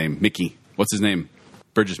blanked on his name. Mickey. What's his name?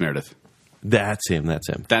 Burgess Meredith. That's him. That's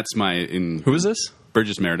him. That's in Who is this?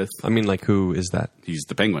 Burgess Meredith. I mean, like, who is that? He's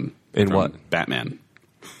the Penguin In from what? Batman.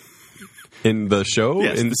 In the show?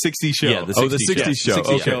 Yes, In the '60s show. Yeah, the Oh, the 60s 60s show. '60s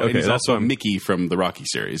Okay, show. okay, And he's that's also what I'm- Mickey from the Rocky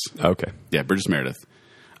series. Okay. Yeah, Burgess Meredith.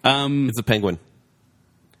 It's a penguin.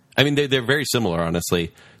 I mean, they're very similar,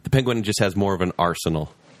 honestly. The penguin just has more of an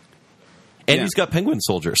arsenal. And Yeah. he's got penguin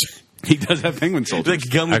soldiers. He does have penguin soldiers.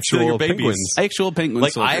 Like come and steal your babies. penguins. Actual penguin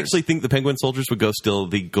Like, soldiers. I actually think the penguin soldiers would go steal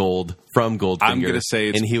the gold from Goldfinger. I'm gonna say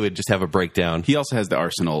it's- and he would just have a breakdown. He also has the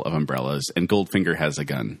arsenal of umbrellas, and Goldfinger has a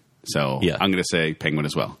gun. So Yeah. I'm going to say penguin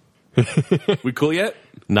as well. We cool yet?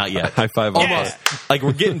 Not yet. High five. Almost. Like,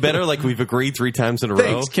 we're getting better. Like, we've agreed 3 times in a row.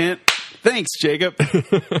 Thanks, Kent. Thanks, Jacob.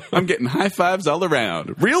 I'm getting high fives all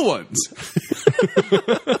around. Real ones.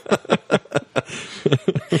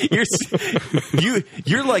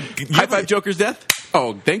 You're like High five Joker's death?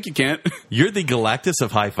 Oh, thank you, Kent. you're the Galactus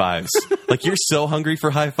of high fives. Like, you're so hungry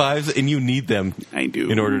for high fives, and you need them I do.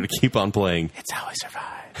 in order to keep on playing. It's how I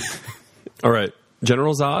survive. All right.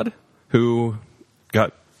 General Zod, who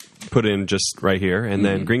got put in just right here, and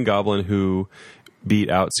then Green Goblin, who beat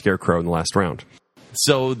out Scarecrow in the last round.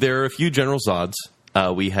 So there are a few General Zods.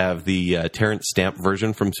 We have the Terrence Stamp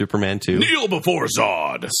version from Superman 2. Kneel before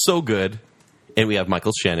Zod. So good. And we have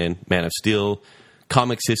Michael Shannon, Man of Steel,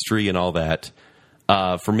 comics history, and all that.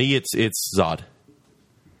 For me, it's Zod.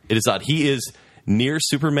 It is Zod. He is near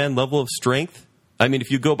Superman level of strength. I mean,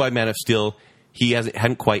 if you go by Man of Steel, he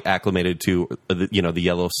hadn't quite acclimated to the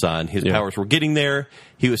yellow sun. His powers were getting there.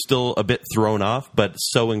 He was still a bit thrown off, but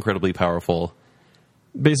so incredibly powerful.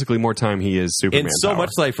 Basically, more time he is Superman. And so power. much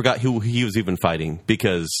that I forgot who he was even fighting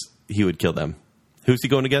because he would kill them. Who's he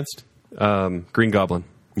going against? Green Goblin.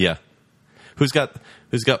 Yeah. Who's got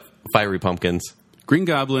fiery pumpkins? Green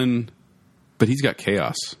Goblin, but he's got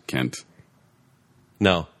chaos, Kent.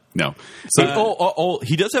 No. No. So,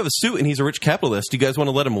 he does have a suit and he's a rich capitalist. Do you guys want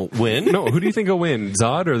to let him win? No, who do you think will win,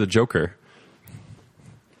 Zod or the Joker?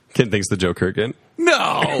 Ken thinks the Joker again.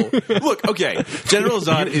 No. Look, okay. General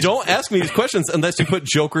Zod is Don't ask me these questions unless you put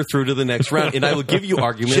Joker through to the next round, and I will give you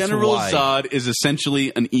arguments General why. Zod is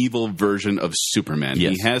essentially an evil version of Superman.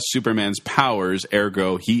 Yes. He has Superman's powers,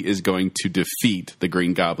 ergo he is going to defeat the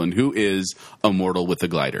Green Goblin, who is immortal with a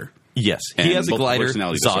glider. Yes, he And has a multiple glider.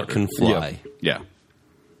 personality Zod disorder. can fly. Yeah.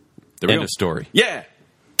 End of story. Yeah.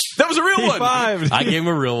 That was a real one. I gave him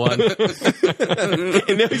a real one.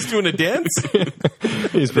 And now he's doing a dance?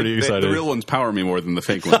 He's pretty excited. The real ones power me more than the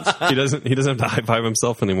fake ones. He doesn't have to high five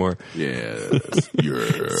himself anymore. Yes.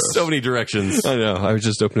 Yes. So many directions. I know. I was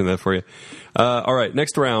just opening that for you. All right,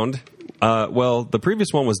 next round. Well, the previous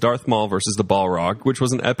one was Darth Maul versus the Balrog, which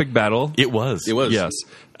was an epic battle. It was. It was. Yes.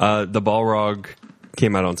 The Balrog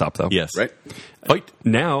came out on top, though. Yes. Right? Fight.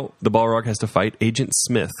 Now, the Balrog has to fight Agent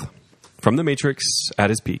Smith from the Matrix at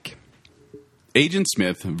his peak. Agent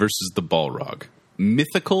Smith versus the Balrog.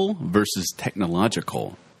 Mythical versus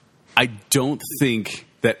technological. I don't think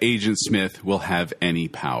that Agent Smith will have any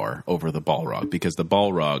power over the Balrog because the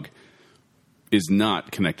Balrog is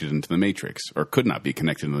not connected into the Matrix or could not be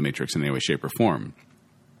connected into the Matrix in any way, shape, or form.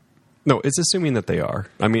 No, it's assuming that they are.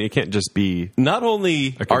 I mean, it can't just be... Not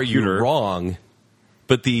only A are you computer. wrong,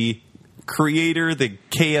 but the creator, the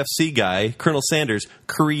KFC guy, Colonel Sanders,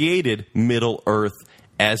 created Middle Earth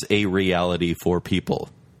as a reality for people.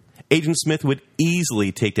 Agent Smith would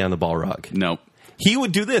easily take down the Balrog. No. He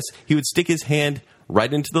would do this. He would stick his hand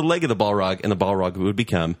right into the leg of the Balrog, and the Balrog would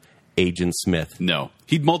become Agent Smith. No.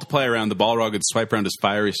 He'd multiply around. The Balrog would swipe around his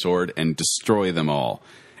fiery sword and destroy them all.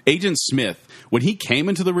 Agent Smith, when he came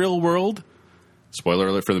into the real world, spoiler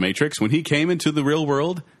alert for The Matrix, when he came into the real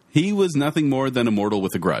world, he was nothing more than a mortal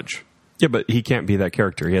with a grudge. Yeah, but he can't be that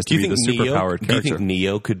character. He has Do to you be think the Neo? superpowered Do you character. think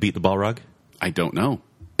Neo could beat the Balrog? I don't know.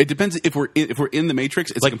 It depends if we're in the Matrix.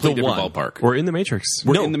 It's Like a completely the different one. ballpark. We're in the Matrix.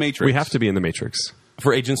 We're in the Matrix. We have to be in the Matrix.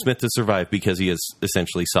 For Agent Smith to survive because he is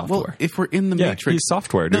essentially software. Well, if we're in the Yeah, Matrix, he's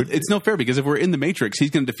software, No, dude. it's no fair because if we're in the Matrix, he's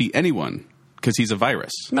going to defeat anyone because he's a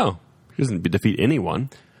virus. No, he doesn't defeat anyone.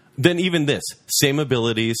 Then even this, same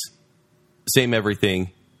abilities, same everything.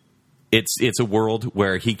 It's a world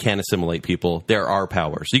where he can assimilate people. There are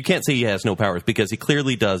powers. You can't say he has no powers because he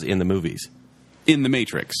clearly does in the movies. In the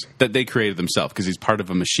Matrix that they created themselves because he's part of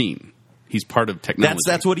a machine. He's part of technology.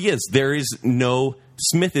 That's what he is. There is no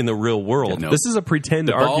Smith in the real world. Yeah, no. This is a pretend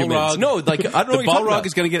argument. Balrog- No, like I don't know The what you're talking Balrog about.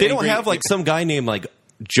 is gonna get They don't angry. have like some guy named like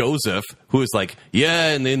Joseph who is like, yeah,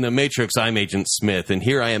 and in the Matrix I'm Agent Smith, and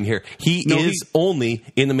here I am here. He No, is he's- only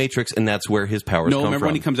in the Matrix, and that's where his powers No, come remember from.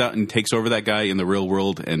 when he comes out and takes over that guy in the real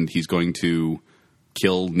world and he's going to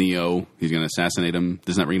kill Neo? He's going to assassinate him.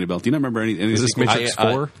 Does that ring a bell? Do you not remember any Is this Matrix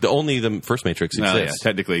 4? Only the first Matrix No, yeah, exists.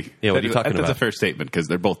 technically. Yeah, what are you talking That's about? a fair statement because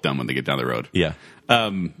they're both dumb when they get down the road. Yeah.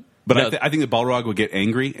 But No. I think the Balrog would get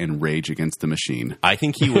angry and rage against the machine. I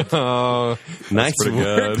think he would. Nice pretty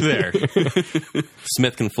work good. there.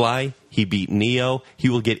 Smith can fly. He beat Neo. He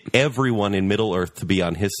will get everyone in Middle Earth to be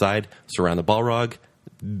on his side. Surround the Balrog.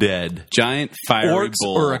 dead. Giant fiery Orcs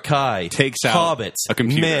bull or Akai takes out hobbits, a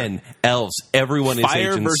computer. men, elves, everyone is Fire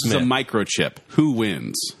Agent versus Smith. a microchip. Who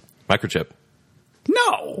wins? Microchip.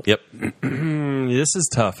 No. Yep. This is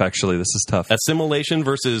tough, actually. This is tough. Assimilation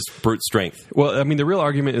versus brute strength. Well, I mean, the real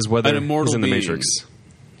argument is whether An immortal he's in the being. Matrix.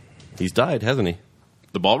 He's died, hasn't he?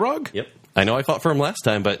 The Balrog? Yep. I know I fought for him last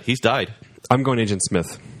time, but he's died. I'm going Agent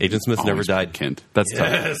Smith. Agent Smith never died. Kent. That's tough.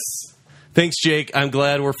 Yes. Thanks, Jake. I'm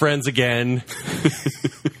glad we're friends again.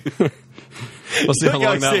 We'll see how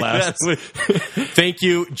long that lasts. Thank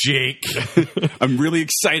you, Jake. I'm really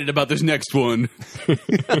excited about this next one.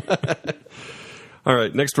 All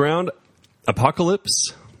right, next round.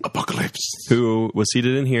 Apocalypse, Apocalypse. who was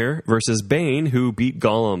seated in here, versus Bane, who beat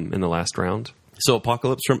Gollum in the last round. So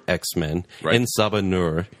Apocalypse from X-Men, Right. and Saba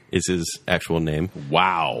Nur is his actual name.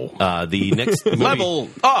 Wow. The next movie, Level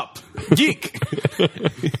up. Geek.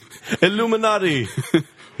 Illuminati.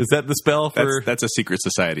 Is that the spell for That's a secret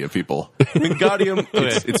society of people. Wingardium?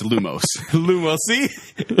 It's Lumos. Lumos. See?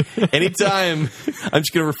 Anytime, I'm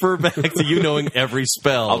just going to refer back to you knowing every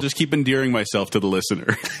spell. I'll just keep endearing myself to the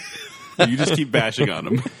listener. You just keep bashing on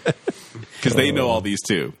them. Because they know all these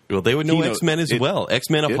too. Well, they would know He knows- X-Men as well.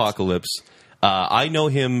 X-Men Apocalypse. I know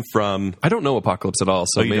him from... I don't know Apocalypse at all,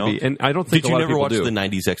 so Oh, you maybe. don't? And I don't think Did a you lot never of watch people do. the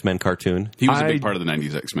 90s X-Men cartoon? He was a I- big part of the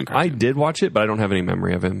 90s X-Men I cartoon. did watch it, but I don't have any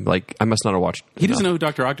memory of him. Like, I must not have watched. He doesn't know who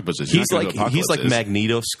Dr. Octopus is. He's like Apocalypse is.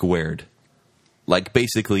 Magneto squared. Like,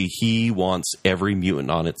 basically, he wants every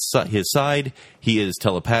mutant on his side. He is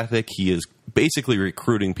telepathic. He is basically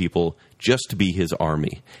recruiting people just to be his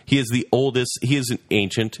army. He is the oldest. He is an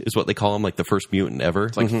ancient, is what they call him, like the first mutant ever.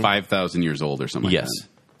 It's like 5,000 years old or something like Yes. that.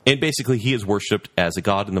 And basically, he is worshipped as a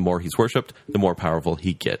god, and the more he's worshipped, the more powerful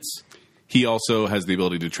he gets. He also has the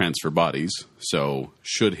ability to transfer bodies. So,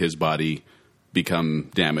 should his body become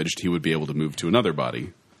damaged, he would be able to move to another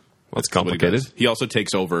body. That's What he complicated. does. He also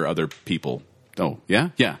takes over other people. Oh, yeah?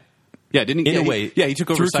 Yeah. Yeah, didn't he? In Yeah, a way. Yeah, he took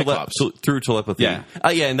over through Cyclops. through telepathy. Yeah.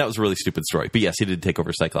 Yeah, and that was a really stupid story. But yes, he did take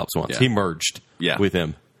over Cyclops once. Yeah. He merged Yeah. with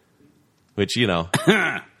him. Which, you know,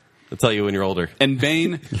 I'll tell you when you're older. And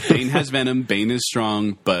Bane has venom. Bane is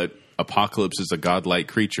strong, but Apocalypse is a godlike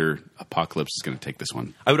creature. Apocalypse is going to take this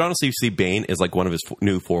one. I would honestly see Bane as like one of his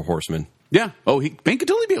new four horsemen. Yeah. Oh, Bane could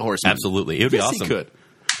totally be a horseman. Absolutely. It would be Yes, awesome. He could.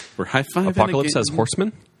 We're high fiving. Apocalypse again. has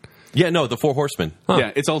horsemen? Yeah, no, the four horsemen.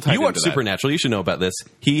 Yeah, it's all tied You watch into that. Supernatural. You should know about this.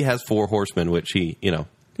 He has four horsemen, which he, Yeah.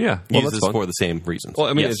 Well, that's uses fun. for the same reasons. Well,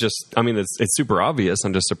 I mean, Yes. it's super obvious.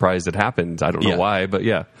 I'm just surprised it happened. I don't know Yeah. why, but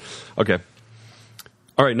yeah. Okay.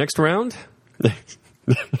 All right, next round.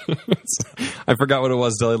 I forgot what it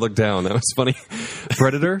was till I looked down. That was funny.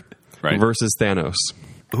 Predator Right. versus Thanos.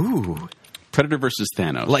 Ooh. Predator versus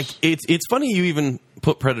Thanos. Like, it's funny you even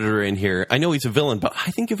put Predator in here. I know he's a villain, but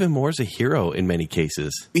I think of him more as a hero in many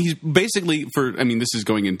cases. he's basically this is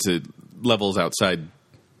going into levels outside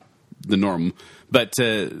the norm, but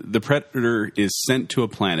the Predator is sent to a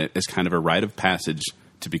planet as kind of a rite of passage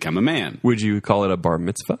to become a man. Would you call it a bar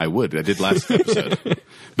mitzvah? I would. I did last episode.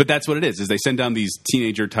 But that's what it is they send down these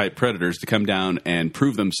teenager-type predators to come down and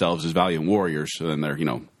prove themselves as valiant warriors, so then they're,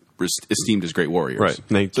 esteemed as great warriors. Right. And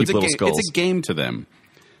they keep it's little skulls. It's a game to them.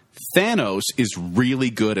 Thanos is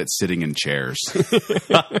really good at sitting in chairs.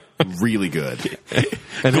 Really good.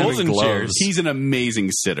 And Golden having gloves. chairs. He's an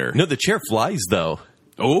amazing sitter. No, the chair flies, though.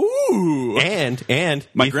 Ooh. And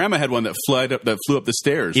My if, grandma had one that flew up the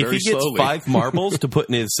stairs if very he gets slowly. 5 marbles to put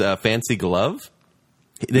in his fancy glove,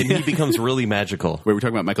 then he becomes really magical. Were we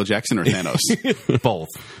talking about Michael Jackson or Thanos? Both.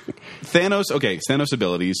 Thanos'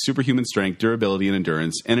 abilities: superhuman strength, durability and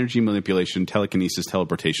endurance, energy manipulation, telekinesis,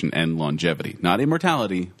 teleportation, and longevity. Not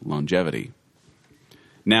immortality, longevity.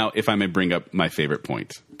 Now, if I may bring up my favorite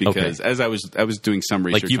point, because as I was doing some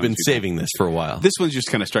research, Like you've on been this before, saving this for a while. this one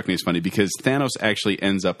just kind of struck me as funny because Thanos actually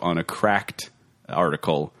ends up on a cracked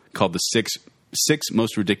article called the six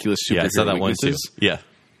most ridiculous superhero yeah, I saw that one too. weaknesses. Yeah.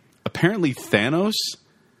 Apparently, Thanos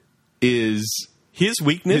is His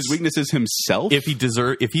weakness is himself. if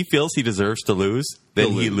he feels he deserves to lose,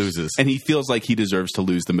 then he loses. And he feels like he deserves to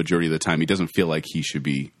lose the majority of the time. He doesn't feel like he should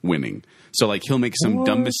be winning. So, like, he'll make some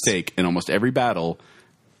dumb mistake in almost every battle,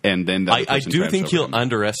 and then the other I person do triumphs think over he'll him.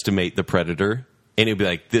 underestimate the Predator, and he'll be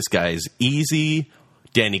like, "This guy's easy."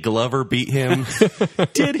 Danny Glover beat him.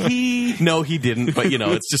 Did he? No, he didn't. But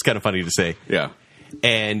it's just kind of funny to say. Yeah.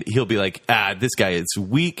 And he'll be like, this guy is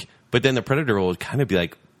weak. But then the Predator will kind of be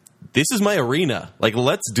like, this is my arena. Like,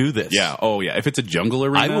 let's do this. Yeah. Oh, yeah. If it's a jungle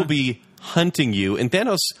arena, I will be hunting you. And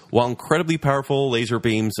Thanos, while incredibly powerful, laser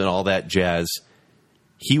beams and all that jazz,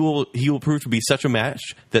 he will prove to be such a match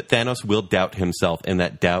that Thanos will doubt himself, and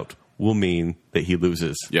that doubt will mean that he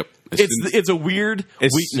loses. Yep. It's a weird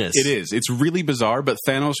weakness. It is. It's really bizarre, but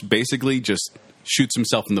Thanos basically just shoots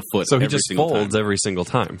himself in the foot. So he every just single folds time. every single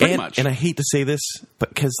time. Pretty much. And I hate to say this, but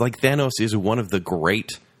because like Thanos is one of the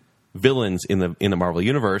great villains in the Marvel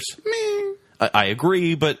universe. I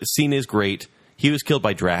agree, but Cena is great. He was killed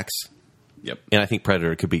by Drax, Yep. and I think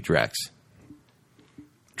Predator could beat Drax.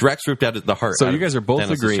 Drax ripped out the heart. So out you of guing are both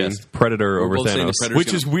Thanos' agreeing chest. Predator over both saying Thanos. the Predator's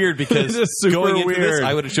Which is weird because It's super going into weird. this,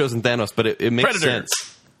 I would have chosen Thanos, but it makes Predator. sense.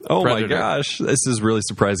 Oh my Predator. gosh, this is a really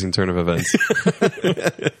surprising turn of events.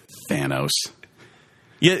 Thanos.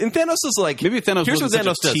 Yeah, and Thanos is like Maybe if Thanos here's wasn't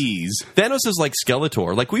what such Thanos a does. tease. Thanos is like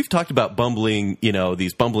Skeletor. Like we've talked about bumbling,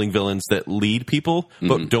 these bumbling villains that lead people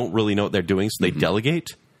but don't really know what they're doing, so they delegate.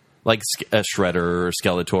 Like a Shredder or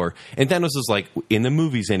Skeletor. And Thanos is like, in the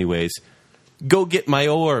movies anyways, go get my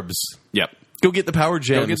orbs. Yep. Go get the power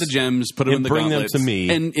gems. Go get the gems, put them And in the bring them gauntlets. to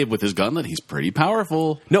me. And with his gauntlet, he's pretty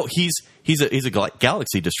powerful. No, he's a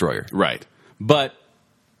galaxy destroyer. Right. But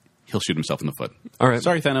he'll shoot himself in the foot. All right.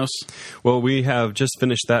 Sorry, Thanos. Well, we have just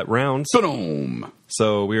finished that round, Boom.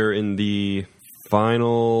 so we're in the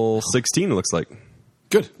final 16. It looks like.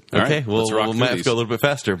 Good. All Okay, right. well, Let's rock we through might have to these. go a little bit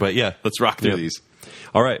faster, but yeah. Let's rock through Yep. these.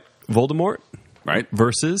 All right, Voldemort Right.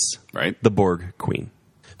 versus Right. the Borg Queen.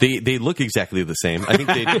 They look exactly the same. I think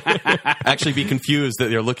they'd actually be confused that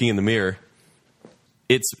they're looking in the mirror.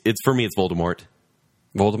 It's for me, it's Voldemort.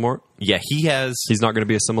 Voldemort. Yeah, He's not going to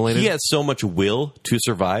be assimilated. he has so much will to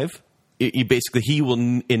survive. He will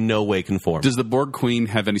in no way conform. Does the Borg Queen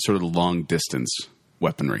have any sort of long distance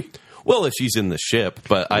weaponry? Well, if she's in the ship,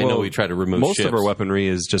 but I know Well, we try to remove most ships. of her weaponry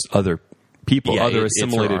is just other people, Yeah, other it's her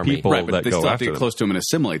assimilated army. people Right, but that they go still have to after get them. close to him and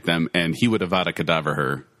assimilate them, and he would Avada Kedavra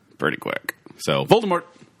her pretty quick. So, Voldemort.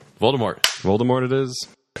 Voldemort. Voldemort, it is.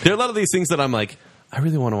 There are a lot of these things that I'm like, I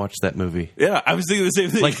really want to watch that movie. Yeah, I was thinking the same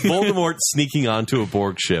thing. Like Voldemort sneaking onto a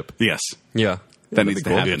Borg ship. yes, Yeah, that needs to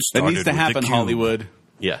cool. happen. It That needs started to with happen, the cube. Hollywood.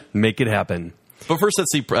 Yeah. Make it happen. But first,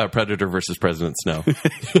 let's see Predator versus President Snow.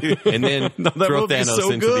 And then throw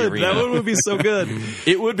Thanos into the arena. That one would be so good.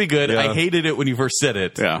 It would be good. Yeah. I hated it when you first said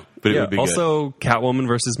it. Yeah. But it Yeah, would be good. also, Catwoman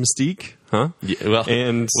versus Mystique, huh?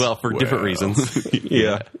 Yeah, for different reasons.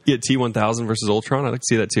 Yeah. T-1000 versus Ultron. I'd like to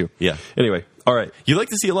see that too. Yeah. Anyway, all right. You like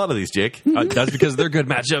to see a lot of these, Jake. That's because they're good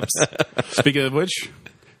matchups. Speaking of which,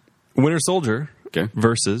 Winter Soldier Okay.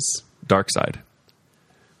 versus Darkseid.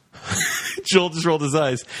 Joel just rolled his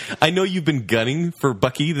eyes. I know you've been gunning for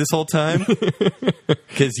Bucky this whole time.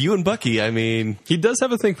 Because you and Bucky, I mean, He does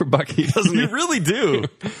have a thing for Bucky, doesn't you he? really do.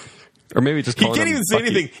 Or maybe just He calling can't him even say Bucky.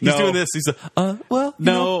 anything. He's No. doing this. He's well, you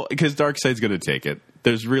know, no, because Darkseid's going to take it.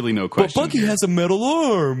 There's really no but question. Bucky here. has a metal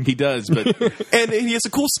arm. He does, but And he has a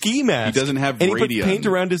cool ski mask. He doesn't have and he puts radion. paint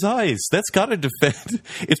around his eyes. That's got to defend.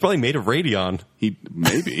 It's probably made of radion. he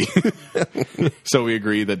maybe. So we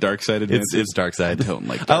agree that Darkseid advances. It's Darkseid. I don't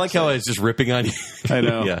like I like how Darkseid. I was just ripping on you. I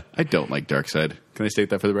know. Yeah. I don't like Darkseid. Can I state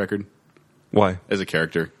that for the record? Why? As a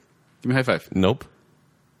character. Give me a high five. Nope.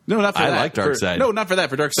 No, not for I that. like Darkseid. No, not for that.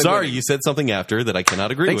 For Darkseid. Sorry, winning. you said something after that I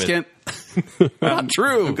cannot agree Thanks, with. Kent. Not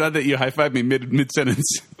true. I'm glad that you high fived me mid sentence.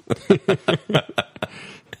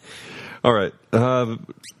 All right.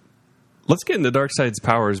 Let's get into Darkseid's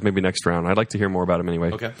powers maybe next round. I'd like to hear more about him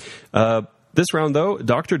anyway. Okay. This round, though,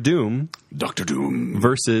 Doctor Doom Doctor Doom.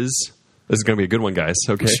 versus... This is going to be a good one, guys.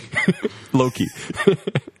 Okay. Loki.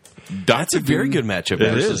 That's a very good matchup. It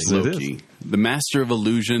actually. is. It Loki. The master of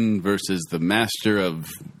illusion versus the master of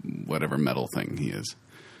whatever metal thing he is.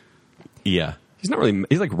 Yeah, He's not really...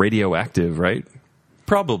 He's like radioactive, right?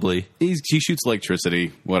 probably. He shoots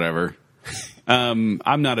electricity, whatever. I'm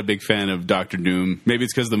not a big fan of Doctor Doom. Maybe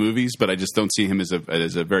it's because of the movies, but I just don't see him as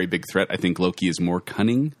a very big threat. I think Loki is more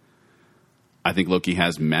cunning. I think Loki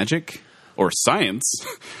has magic or science,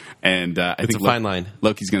 and I It's think a fine line.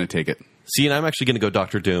 Loki's going to take it. See, and I'm actually going to go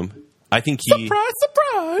Doctor Doom. I think he.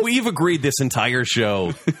 Surprise! We've agreed this entire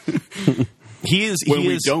show. He is. When he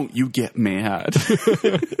we is. don't, you get mad.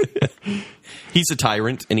 He's a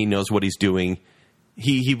tyrant, and he knows what he's doing.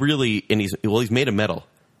 He really, and he's made of metal.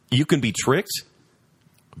 You can be tricked,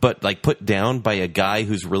 but like put down by a guy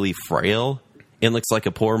who's really frail and looks like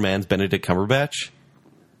a poor man's Benedict Cumberbatch.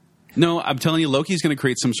 No, I'm telling you, Loki's going to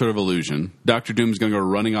create some sort of illusion. Doctor Doom's going to go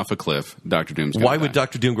running off a cliff. Doctor Doom's going Why would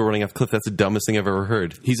Doctor Doom go running off a cliff? That's the dumbest thing I've ever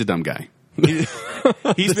heard. He's a dumb guy.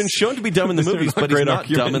 He's been shown to be dumb in the These are movies, not but he's great not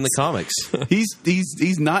dumb in the arguments. comics.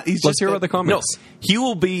 He's not. He's Let's just hear about the No, comics. he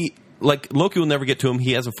will be like Loki will never get to him.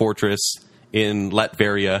 He has a fortress in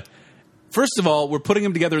Latveria. First of all, we're putting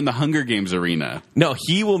him together in the Hunger Games arena. No,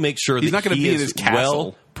 he will make sure He's that not gonna he be in is his castle.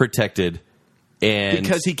 well protected, and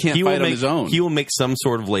Because he can't will fight on make- his own. He will make some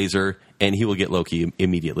sort of laser, and he will get Loki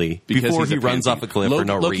immediately Because before he's he a runs pansy. off a cliff for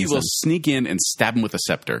no Loki reason. will sneak in and stab him with a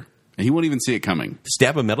scepter. And he won't even see it coming.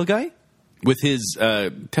 Stab a metal guy? With his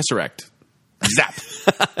Tesseract. Zap!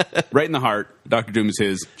 Right in the heart. Dr. Doom is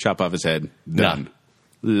his. Chop off his head. Done.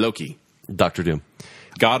 Loki. Dr. Doom.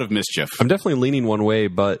 God of mischief. I'm definitely leaning one way,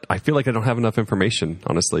 but I feel like I don't have enough information,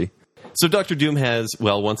 honestly. So Dr. Doom has,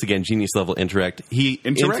 well, once again, genius level intellect.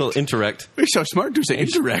 Intellect. You're so smart to say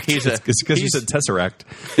interact. It's because you said Tesseract.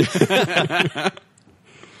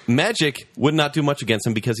 Magic would not do much against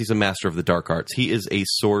him because he's a master of the dark arts. He is a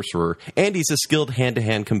sorcerer, and he's a skilled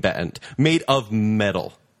hand-to-hand combatant made of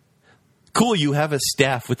metal. Cool, you have a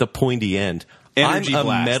staff with a pointy end. Energy I'm a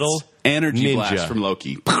blasts. metal Energy ninja. blast from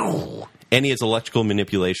Loki. And he has electrical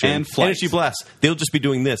manipulation. And flight. Energy blasts. They'll just be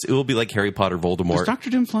doing this. It will be like Harry Potter Voldemort. Does Dr.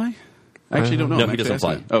 Doom fly? I actually don't know. No, I'm he actually doesn't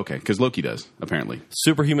fly. asking. Okay, because Loki does, apparently.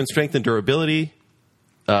 Superhuman strength and durability.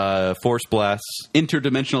 Force blasts.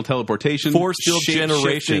 Interdimensional teleportation. Force field shape-shifting,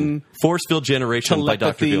 generation. Force field generation by Dr.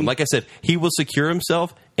 telepathy. Doom. Like I said, he will secure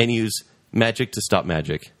himself and use magic to stop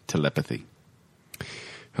magic. Telepathy.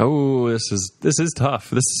 Oh, this is tough.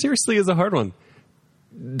 This seriously is a hard one.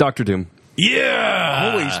 Dr. Doom.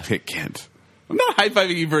 Yeah! Always pick Kent. I'm not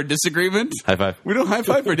high-fiving you for a disagreement. High five. We don't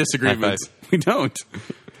high-five for disagreements. High We don't.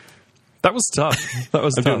 That was tough. That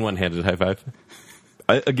was I'm tough. doing one-handed high five.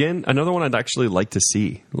 Again, another one I'd actually like to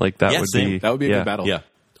see. Like that Yeah, would same. be That would be a good battle. Yeah.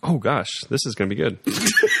 Oh gosh, this is going to be good.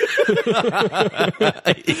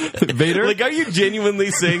 Vader. Like, are you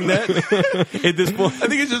genuinely saying that at this point? I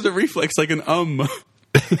think it's just a reflex, like an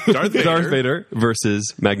Darth Vader. Darth Vader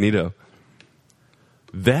versus Magneto.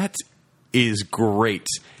 That is great.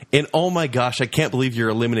 And oh my gosh, I can't believe you're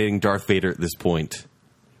eliminating Darth Vader at this point.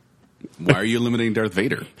 Why are you eliminating Darth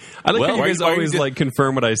Vader? I like Well, how you why- guys why are you always dis- like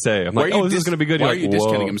confirm what I say. I'm Why like, are you oh, this is going to be good. Why You're are you like,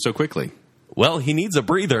 discounting whoa. him so quickly? Well, he needs a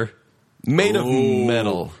breather made of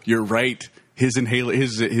metal. You're right. His inhaler,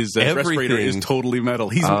 his respirator is Everything. totally metal.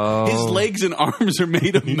 His legs and arms are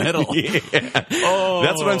made of metal. Oh.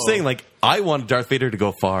 That's what I'm saying. Like, I want Darth Vader to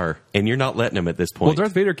go far, and you're not letting him at this Well, point.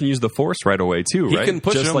 Darth Vader can use the Force right away too, He right? can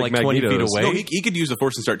push Just him like 20 feet Magneto's. away. No, he could use the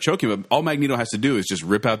Force and start choking, but all Magneto has to do is just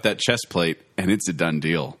rip out that chest plate, and it's a done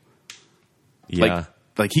deal. yeah.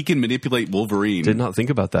 Like he can manipulate Wolverine. Did not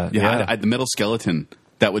think about that. Yeah, the metal skeleton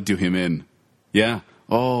that would do him in. Yeah.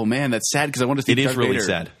 Oh man, that's sad because I want to see. It is Darth really Vader.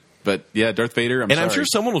 sad. But yeah, Darth Vader. And I'm sure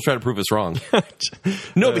someone will try to prove us wrong.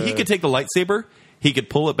 No, but he could take the lightsaber, he could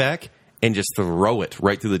pull it back, and just throw it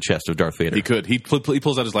right through the chest of Darth Vader. he could. He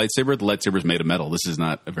pulls out his lightsaber. The lightsaber's made of metal. This is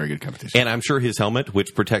not a very good competition. And I'm sure his helmet,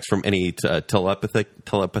 which protects from any telepathic,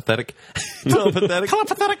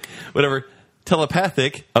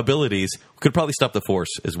 telepathic abilities, could probably stop the Force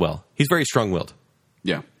as well. He's very strong-willed.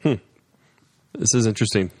 Yeah. This is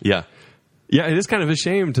interesting. Yeah. Yeah, it is kind of a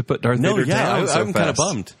shame to put Darth Vader down so I'm kind of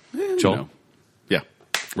fast. bummed. Joel, No. Yeah.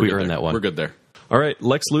 We good earned there. that one. We're good there. All right,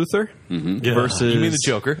 Lex Luthor versus. You mean the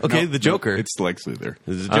Joker? Okay, No, the Joker. no, it's Lex Luthor.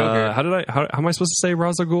 This is the Joker. How am I supposed to say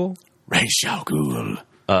Ra's al Ghul? Ra's al Ghul.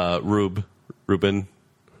 Ruben.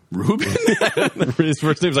 Ruben. His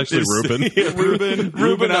first name's actually Ruben.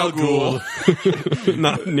 Ruben al Ghul.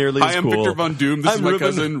 Not nearly Hi, as I'm cool. Victor Von Doom. This is my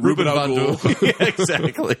cousin, Ruben al Ghul. Yeah,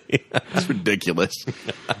 exactly. That's ridiculous.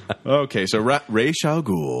 Okay, so Ra's al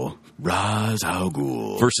Ghul. Ra's al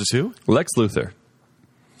Ghul. Versus who? Lex Luthor.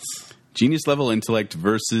 Genius level intellect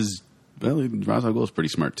versus, well, Ra's al Ghul is pretty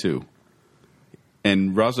smart too.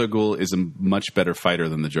 And Ra's al Ghul is a much better fighter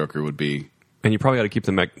than the Joker would be. And you probably got to keep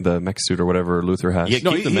the mech suit or whatever Luthor has. Yeah,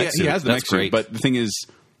 No, keep the mech suit. he has the That's mech suit, great. but the thing is,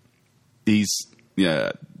 Ra's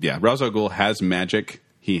al Ghul has magic.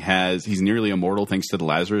 He's nearly immortal thanks to the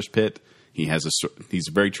Lazarus Pit. He's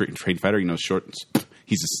a very trained fighter. He knows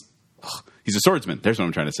he's a swordsman. There's what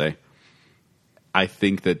I'm trying to say. I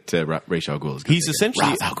think that Ra's al Ghul is. He's essentially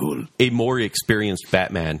Ra's al Ghul. a more experienced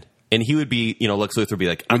Batman. And he would be, Lex Luthor would be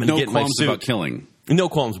like, I'm going to No get my qualms suit. about killing. No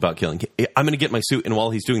qualms about killing. I'm going to get my suit. And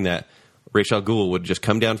while he's doing that, Ra's al Ghul would just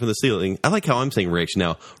come down from the ceiling. I like how I'm saying Ra's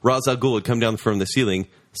now. Ra's al Ghul would come down from the ceiling,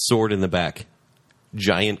 sword in the back.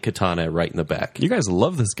 Giant katana right in the back. You guys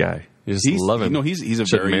love this guy. You just love him. No, he's a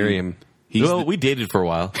Should very marry him. We dated for a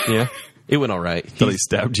while. Yeah. It went all right. Till he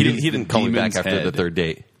stabbed you. He didn't call me back Demon's after the head. third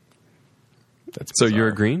date. That's So bizarre. you're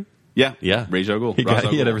agreeing? Yeah. Yeah. Ra's al Ghul. He Ra's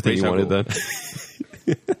al had Ghul. everything Ra's you al wanted Ghul.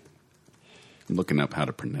 then. I'm looking up how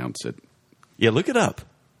to pronounce it. Yeah, look it up.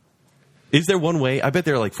 Is there one way? I bet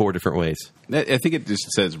there are like 4 different ways. I think it just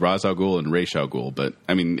says Ra's al Ghul and Ra's al Ghul, but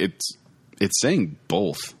I mean it's saying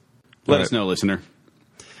both. Let All us right. know, listener.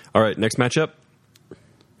 All right, next matchup.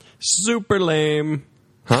 Super lame.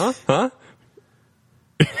 Huh?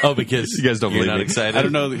 Oh, because You guys don't you're believe not me. excited. I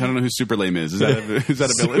don't know who Super Lame is. Is that a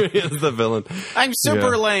villain? It's the villain. I'm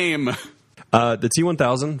Super Yeah. Lame. The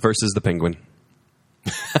T-1000 versus the Penguin.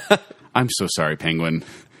 I'm so sorry, Penguin.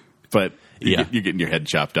 but Yeah. you're getting your head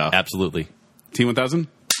chopped off. Absolutely. T-1000?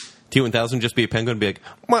 T-1000, just be a penguin, be like,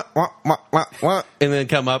 wah, wah, wah, wah, wah, and then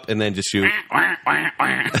come up and then just shoot.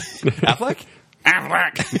 Affleck?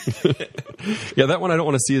 Yeah, that one I don't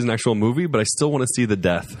want to see as an actual movie, but I still want to see the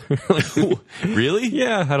death. Like, Really?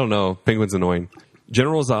 yeah, I don't know. Penguin's annoying.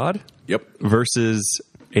 General Zod Yep. versus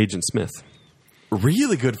Agent Smith.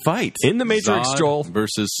 Really good fight. In the Matrix, Zod Joel.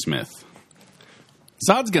 versus Smith.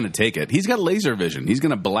 Zod's going to take it. He's got laser vision. He's going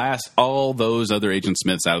to blast all those other Agent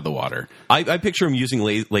Smiths out of the water. I picture him using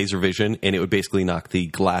laser vision, and it would basically knock the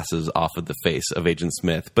glasses off of the face of Agent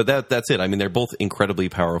Smith. But that's it. I mean, they're both incredibly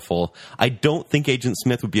powerful. I don't think Agent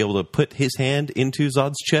Smith would be able to put his hand into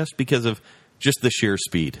Zod's chest because of just the sheer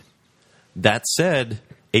speed. That said,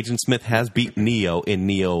 Agent Smith has beat Neo, and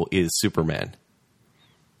Neo is Superman.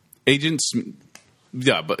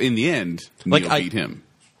 Yeah, but in the end, Neo beat him.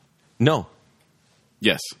 No.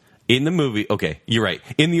 Yes. In the movie, okay, you're right.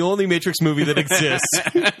 In the only Matrix movie that exists,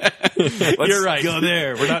 you're right. Go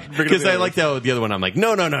there. We're not because I liked how the other one. I'm like,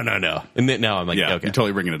 no, and then now I'm like, yeah, okay, you're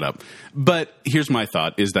totally bringing it up. But here's my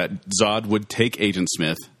thought: is that Zod would take Agent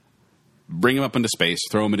Smith, bring him up into space,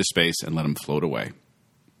 throw him into space, and let him float away,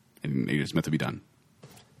 and Agent Smith would be done.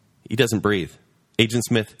 He doesn't breathe. Agent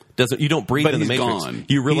Smith doesn't. You don't breathe But in the he's Matrix. gone.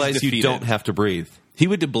 You realize He's you defeated. don't have to breathe. He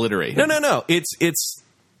would obliterate him. No. It's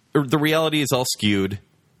the reality is all skewed.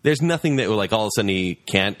 There's nothing that will like all of a sudden he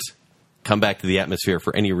can't come back to the atmosphere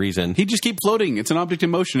for any reason. He'd just keep floating. It's an object in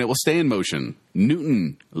motion. It will stay in motion.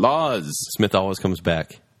 Newton, laws. Smith always comes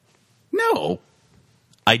back. No.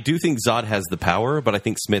 I do think Zod has the power, but I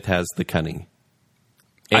think Smith has the cunning.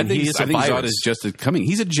 I think he is a Zod virus. is just coming.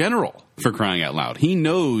 He's a general, for crying out loud. He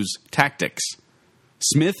knows tactics.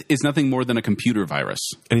 Smith is nothing more than a computer virus.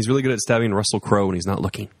 And he's really good at stabbing Russell Crowe when he's not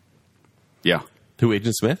looking. Yeah. Who,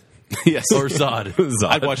 Agent Smith? Yes. Or Zod? Zod.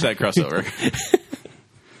 I'd watch that crossover.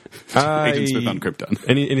 Agent Smith on Krypton.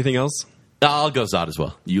 Anything else? I'll go Zod as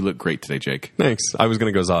well. You look great today, Jake. Thanks. I was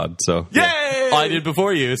going to go Zod, so. Yay! I did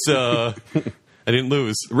before you, so I didn't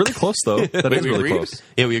lose. Really close, though. That is we really agreed? close.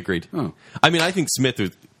 Yeah, we agreed. Oh. I mean, I think Smith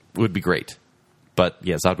would be great, but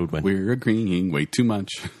yeah, Zod would win. We're agreeing way too much.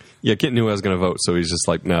 Yeah, Kit knew I was going to vote, so he's just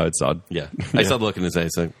like, no, it's Zod. Yeah, I saw the look in his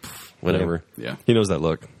eyes, like whatever. Yeah. He knows that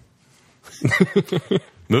look.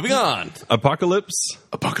 Moving on. Apocalypse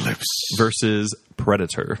Apocalypse. versus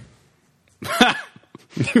Predator.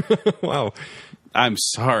 Wow. I'm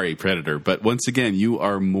sorry, Predator, but once again, you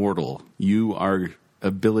are mortal. Your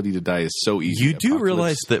ability to die is so easy. You do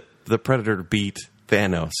realize that the Predator beat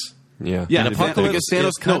Thanos. Yeah. Yeah, And Apocalypse because Thanos,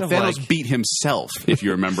 is kind of Thanos like- beat himself, if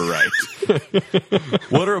you remember right.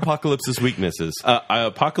 What are Apocalypse's weaknesses?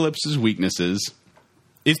 Apocalypse's weaknesses.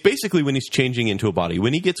 It's basically when he's changing into a body.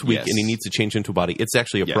 When he gets weak Yes. and he needs to change into a body, it's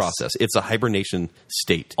actually a Yes. process. It's a hibernation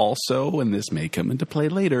state. Also, and this may come into play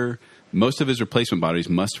later, most of his replacement bodies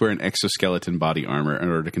must wear an exoskeleton body armor in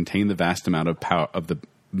order to contain the vast amount of power of the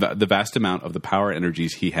vast amount of the power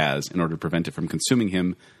energies he has in order to prevent it from consuming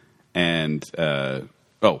him and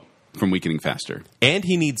from weakening faster. And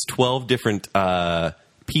he needs 12 different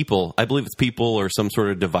people, I believe it's people or some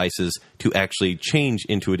sort of devices, to actually change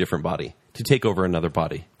into a different body, to take over another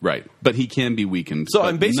body. Right, but he can be weakened. So but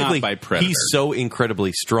I'm basically, not by Predator. he's so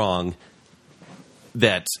incredibly strong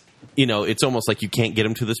that, you know, it's almost like you can't get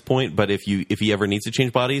him to this point, but if he ever needs to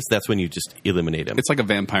change bodies, that's when you just eliminate him. It's like a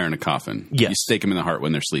vampire in a coffin. Yes. You stake him in the heart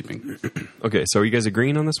when they're sleeping. Okay, so are you guys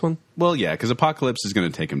agreeing on this one? Well, yeah, because Apocalypse is going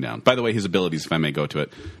to take him down. By the way, his abilities, if I may go to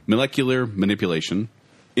it: molecular manipulation,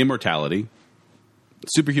 immortality,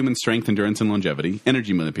 superhuman strength, endurance, and longevity,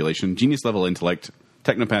 energy manipulation, genius level intellect,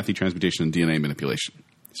 technopathy, transmutation, and DNA manipulation.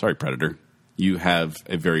 Sorry, Predator. You have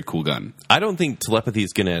a very cool gun. I don't think telepathy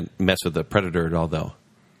is going to mess with the Predator at all, though.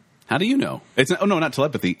 How do you know? Not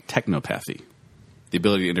telepathy, technopathy. The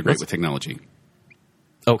ability to integrate with technology.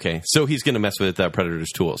 Okay, so he's going to mess with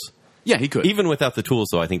Predator's tools. Yeah, he could. Even without the tools,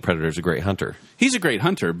 though, I think Predator's a great hunter. He's a great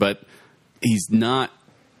hunter, but he's not.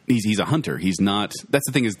 He's a hunter. He's not. That's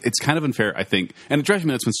the thing. Is it's kind of unfair, I think, and it drives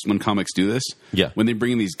me nuts when comics do this. Yeah. When they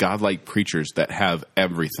bring in these godlike creatures that have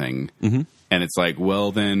everything, and it's like,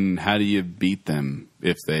 well, then how do you beat them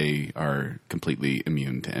if they are completely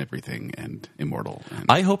immune to everything and immortal? And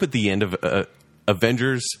I hope at the end of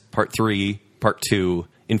Avengers Part 3, Part 2,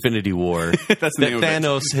 Infinity War, That's the that name of it.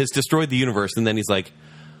 Thanos has destroyed the universe, and then he's like,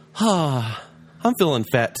 I'm feeling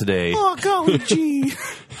fat today. oh golly gee,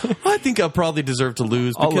 I think I probably deserve to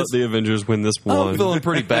lose I'll let because the Avengers win this one. I'm feeling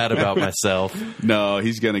pretty bad about myself. no,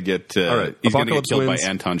 he's gonna get. All right, he's gonna get Apocalypse killed wins. by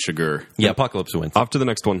Anton Chigurh. Yeah, Apocalypse wins. Off to the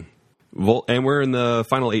next one. And we're in the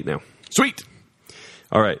final 8 now. Sweet.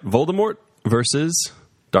 All right, Voldemort versus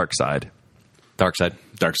Darkseid. Darkseid.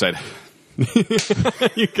 Dark side.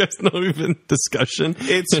 You guys not even discussion.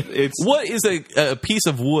 It's What is a piece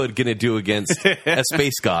of wood going to do against a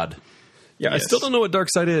space god? Yeah, Yes. I still don't know what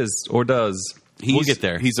Darkseid is or does. We'll get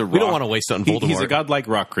there. He's a We don't rock- want to waste it on he- Voldemort. He's a godlike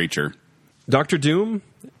rock creature. Doctor Doom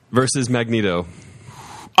versus Magneto.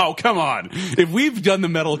 Oh, come on. If we've done the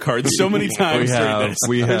metal card so many times We during have. this,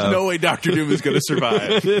 We there's have. no way Dr. Doom is going to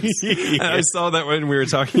survive. I saw that when we were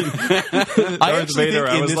talking. Darth actually Vader. think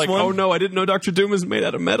I in was this like, one- oh no, I didn't know Doctor Doom is made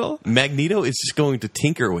out of metal. Magneto is just going to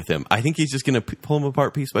tinker with him. I think he's just going to pull him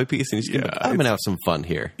apart piece by piece, and he's going to. Yeah, I'm going to have some fun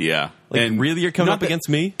here. Yeah. Like, really, you're coming not up that- against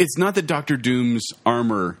me? It's not that Dr. Doom's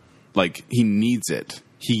armor, like, he needs it.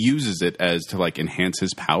 He uses it as to, like, enhance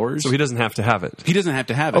his powers. So he doesn't have to have it. He doesn't have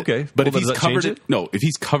to have it. Okay. But Well, if does he's that covered change in, it? if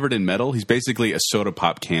he's covered in metal, he's basically a soda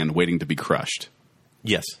pop can waiting to be crushed.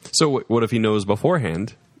 Yes. So what if he knows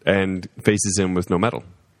beforehand and faces him with no metal?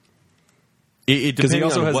 Because Because he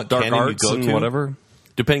also has dark arts and whatever.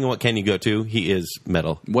 Depending on what can you go to, he is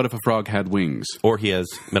metal. What if a frog had wings? Or he has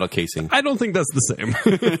metal casing. I don't think that's the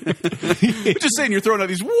same. Just saying, you're throwing out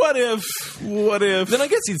these what if. Then I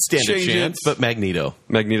guess he'd stand a Change it. chance, but Magneto.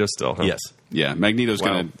 Magneto still, huh? Yes. Yeah, Magneto's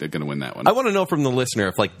Wow. gonna win that one. I want to know from the listener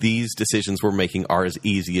if like these decisions we're making are as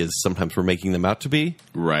easy as sometimes we're making them out to be.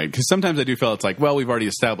 Right, because sometimes I do feel it's like, well, we've already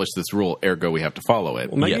established this rule, ergo we have to follow it.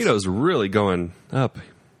 Well, Magneto's really going up.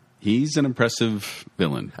 He's an impressive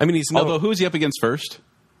villain. I mean, he's no. Although, who is he up against first?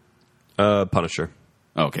 Punisher.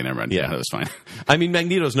 Oh, okay, never mind. Yeah. Yeah, that was fine. I mean,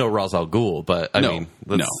 Magneto's no Ra's al Ghul, but I No, mean,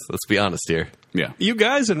 no. let's be honest here. Yeah. You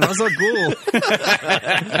guys and Ra's al Ghul.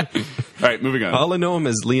 All right, moving on. All I know him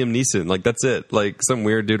is Liam Neeson. Like, that's it. Like, some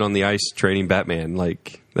weird dude on the ice training Batman.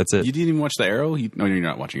 Like, that's it. You didn't even watch the Arrow? No, you're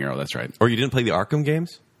not watching Arrow. That's right. Or you didn't play the Arkham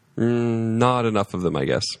games? Not enough of them, I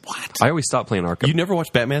guess. What? I always stopped playing Arkham. You never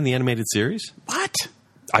watched Batman the animated series? What?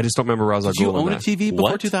 I just don't remember Ra's al Did you Ghul in own a that. TV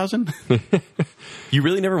before What? 2000? You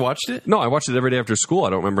really never watched it? No, I watched it every day after school. I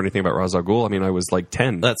don't remember anything about Ra's al Ghul. I mean, I was like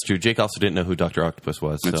 10. That's true. Jake also didn't know who Dr. Octopus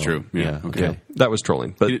was. That's so, true. Yeah, okay. Yeah, that was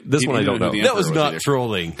trolling. But this he one I didn't don't know know. the That was Emperor was not either.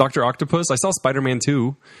 trolling. Dr. Octopus. I saw Spider-Man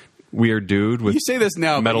 2. Weird dude with You say this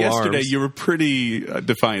now, metal but yesterday arms. you were pretty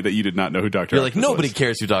defiant that you did not know who Dr. You're like, Octopus nobody was.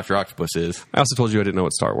 cares who Dr. Octopus is. I also told you I didn't know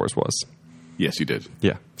what Star Wars was. Yes, you did.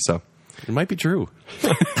 Yeah, so. It might be true.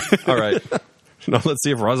 All right. Now let's see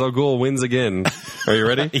if Ra's al Ghul wins again. Are you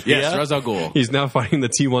ready? Yes, Yeah? Ra's al Ghul. He's now fighting the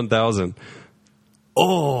T-1000.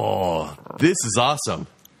 Oh, this is awesome.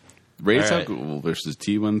 Ra's All al right. Ghul versus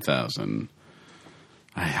T-1000.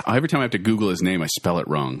 Every time I have to Google his name, I spell it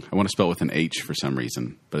wrong. I want to spell it with an H for some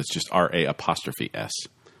reason, but it's just R-A''S.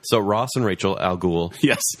 So Ross and Rachel Al Ghul.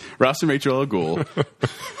 Yes, Ross and Rachel Al Ghul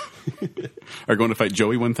are going to fight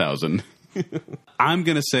Joey 1000. I'm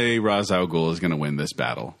going to say Ra's al Ghul is going to win this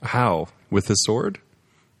battle. How? With his sword?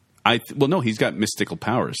 Well, no, he's got mystical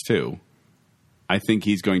powers too. I think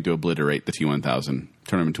he's going to obliterate the T-1000,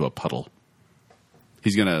 turn him into a puddle.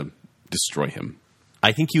 He's going to destroy him.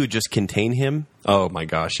 I think you would just contain him. Oh my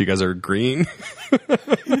gosh, you guys are green.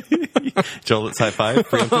 Joel, let's high five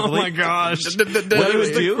preemptively. gosh. What he That was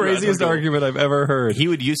would the do? craziest argument I've ever heard. He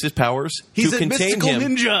would use his powers to contain him.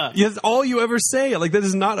 ninja. That's all you ever say. Like, that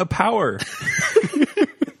is not a power.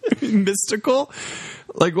 Mystical?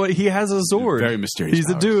 Like, what? He has a sword. Very mysterious He's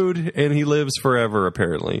a powers. dude, and he lives forever,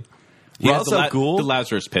 apparently. Ra's al Ghul, The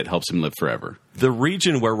Lazarus Pit helps him live forever. the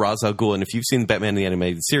region where Ra's al Ghul, and if you've seen Batman the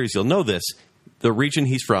Animated Series, you'll know this, the region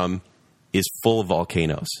he's from is full of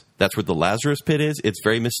volcanoes. That's where the Lazarus Pit is. It's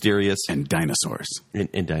very mysterious. And dinosaurs.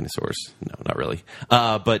 And dinosaurs. No, not really.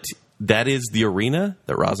 But that is the arena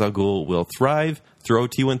that Ra's al Ghul will thrive, throw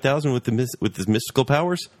T-1000 with his mystical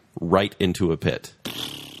powers right into a pit.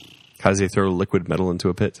 How does he throw liquid metal into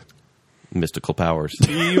a pit? Mystical powers.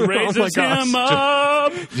 He raises him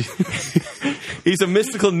up. He's a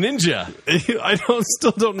mystical ninja. I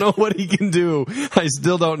still don't know what he can do. I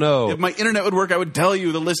still don't know. If my internet would work, I would tell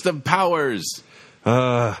you the list of powers.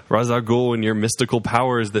 Ra's al Ghul and your mystical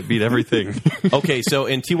powers that beat everything. Okay, so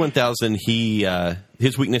in T-1000,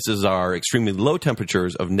 his weaknesses are extremely low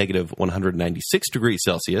temperatures of negative 196 degrees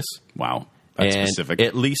Celsius Wow. That's and specific.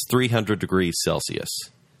 at least 300 degrees Celsius.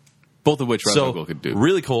 Both of which Ra's al So Ghul could do.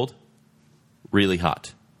 really cold, really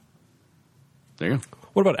hot. There you go.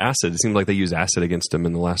 What about acid? It seemed like they used acid against him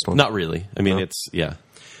in the last one. Not really. I mean, No? it's, yeah.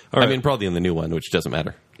 All I right. mean, probably in the new one, which doesn't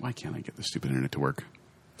matter. Why can't I get the stupid internet to work?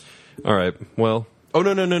 All right. Well, Oh,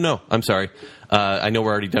 no. I'm sorry. I know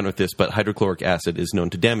we're already done with this, but hydrochloric acid is known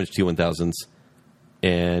to damage T-1000s.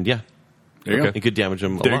 And, yeah. There you It go. could damage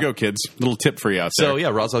them a There you lot. go, kids. Little tip for you out there. So, yeah,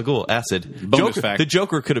 Ra's al Ghul, acid. Bonus fact. The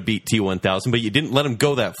Joker could have beat T-1000, but you didn't let him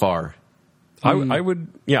go that far. I would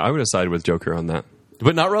side with Joker on that.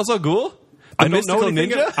 But not Ra's al Ghul? I don't Mystical know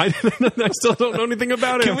anything. Ninja? I still don't know anything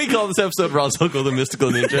about him. Can we call this episode Ra's al Ghul the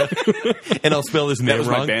Mystical Ninja? And I'll spell his That name was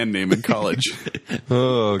wrong. my band name in college.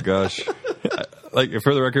 Oh gosh. Like,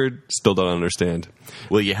 for the record, still don't understand.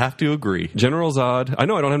 Well, you have to agree. General Zod. I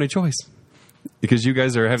know I don't have any choice because you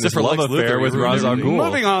guys are having Except this for love Lex affair Luthor, with you ruined Ra's al everything. Ghul.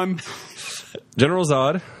 Moving on. General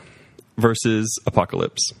Zod versus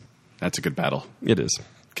Apocalypse. That's a good battle It is.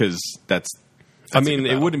 because that's I a mean, good it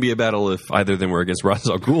battle. wouldn't be a battle if either of them were against Ra's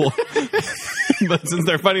al Ghul. But since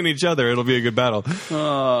they're fighting each other, it'll be a good battle.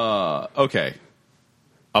 Okay.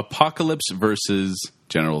 Apocalypse versus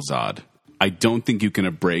General Zod. I don't think you can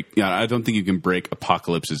break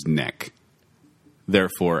Apocalypse's neck.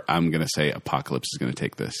 Therefore, I'm going to say Apocalypse is going to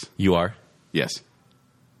take this. You are? Yes.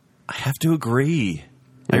 I have to agree.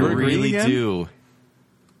 I You're agreeing really again? do.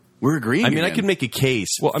 We're agreeing. I mean, I again. can make a case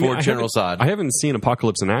Well, I mean, for General Zod. I haven't seen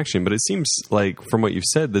Apocalypse in action, but it seems like, from what you've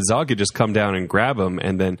said, that Zod could just come down and grab him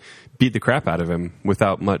and then beat the crap out of him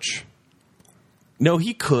without much. No,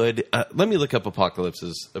 he could. Let me look up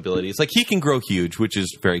Apocalypse's abilities. Like, he can grow huge, which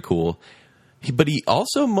is very cool. But he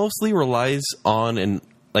also mostly relies on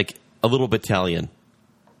a little battalion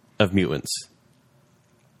of mutants.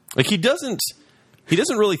 Like, he doesn't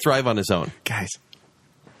really thrive on his own. Guys,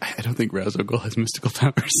 I don't think Ra's al Ghul has mystical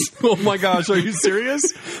powers. Oh my gosh, are you serious?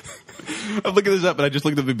 I'm looking this up, and I just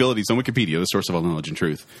looked up the abilities on Wikipedia, the source of all knowledge and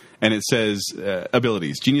truth. And it says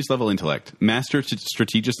abilities: genius level intellect, master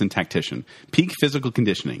strategist and tactician, peak physical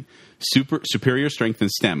conditioning, superior strength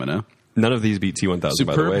and stamina, None of these beat T-1000, by the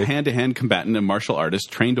superb way. hand-to-hand combatant and martial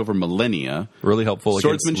artist trained over millennia, Really helpful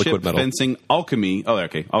against swordsmanship, liquid metal. fencing, alchemy. Oh,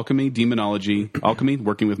 okay. Alchemy, demonology, alchemy,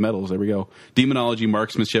 working with metals. There we go. Demonology,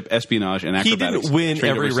 marksmanship, espionage, and He acrobatics. didn't win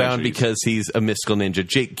trained every over round centuries. because he's a mystical ninja.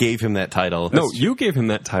 Jake gave him that title. No, you gave him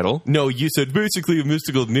that title. No, you said basically a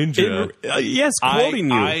mystical ninja. Yes, quoting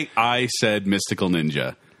you. I said mystical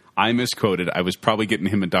ninja. I misquoted. I was probably getting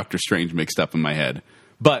him and Doctor Strange mixed up in my head.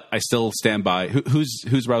 But I still stand by.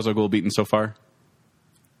 Who's Ra's al Ghul beaten so far?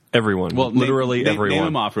 Everyone. Well, literally name everyone.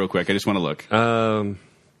 them off real quick. I just want to look.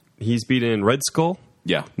 He's beaten Red Skull,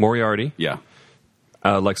 Yeah. Moriarty, Yeah.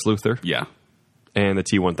 Lex Luthor, Yeah. and the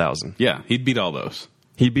T-1000. Yeah. He'd beat all those.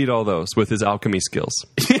 He beat all those with his alchemy skills.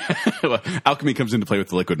 Well, alchemy comes into play with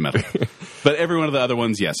the liquid metal. But every one of the other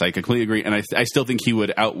ones, yes, I completely agree. And I still think he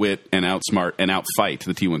would outwit and outsmart and outfight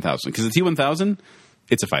the T-1000. Because the T-1000,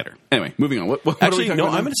 it's a fighter. Anyway, moving on. What are we Actually, talking no,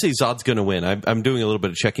 about I'm now? going to say Zod's going to win. I'm doing a little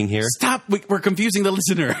bit of checking here. Stop. We're confusing the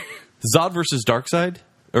listener. Zod versus Darkseid?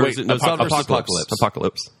 Or Wait, is it no, Zod versus Apocalypse?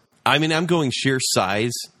 Apocalypse. I mean, I'm going sheer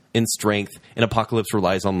size and strength, and Apocalypse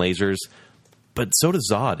relies on lasers. But so does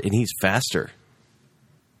Zod, and he's faster.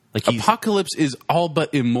 Like he's Apocalypse is all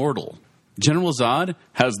but immortal. General Zod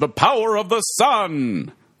has the power of the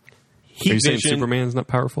sun. Are you heat saying vision, Superman's not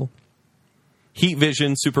powerful? heat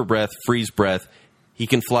vision, super breath, freeze breath. He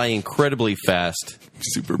can fly incredibly fast.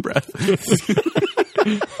 Super breath.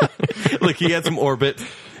 Look, he had some orbit,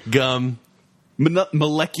 gum.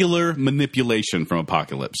 Molecular manipulation from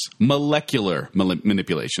Apocalypse. Molecular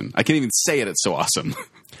manipulation. I can't even say it. It's so awesome.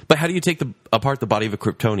 But how do you take apart the body of a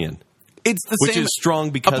Kryptonian? It's the Which same. is strong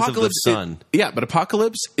because of the sun. But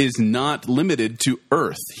Apocalypse is not limited to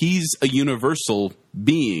Earth. He's a universal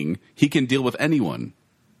being. He can deal with anyone,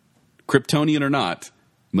 Kryptonian or not.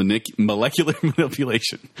 Molecular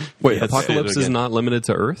manipulation. Wait, Yes, Apocalypse say it is again. not limited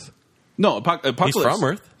to Earth? No, Apocalypse. He's from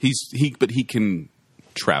Earth. But he can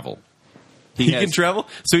travel. He can travel?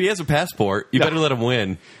 So he has a passport. You better let him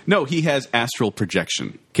win. No, he has astral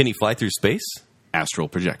projection. Can he fly through space? Astral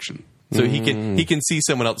projection. So he can see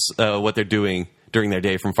someone else what they're doing during their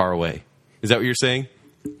day from far away. Is that what you're saying?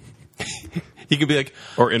 He could be like,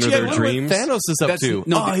 Or enter "Gee, I their wonder what dreams?" Thanos is up That's- to.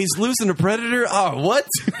 no, oh, he's losing a predator. Oh, what?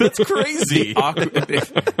 That's crazy.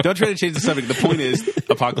 Don't try to change the subject. The point is,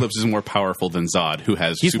 Apocalypse is more powerful than Zod, who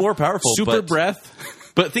has He's more powerful, super but- breath.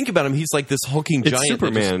 But think about him. He's like this hulking It's giant. that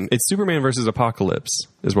Superman. It's Superman versus Apocalypse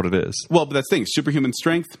is what it is. Well, but that's the thing. Superhuman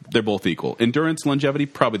strength, they're both equal. Endurance, longevity,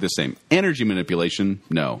 probably the same. Energy manipulation,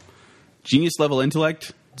 no. Genius level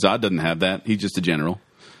intellect, Zod doesn't have that. He's just a general.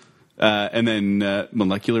 And then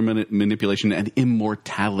molecular manipulation and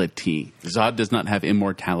immortality. Zod does not have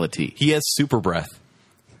immortality. he has super breath.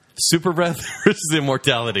 Super breath versus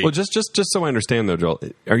immortality. Well, just so I understand, though, Joel,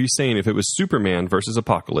 are you saying if it was Superman versus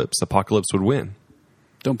Apocalypse, Apocalypse would win?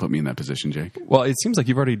 Don't put me in that position, Jake. Well, it seems like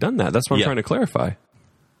you've already done that. That's what I'm Yeah. trying to clarify.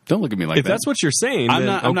 Don't look at me like If that. that's what you're saying, I'm then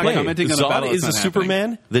not okay. commenting on a Zod battle is that's a not happening.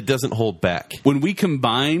 Superman that doesn't hold back. When we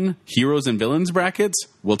combine heroes and villains brackets,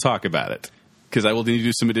 we'll talk about it. Because I will need to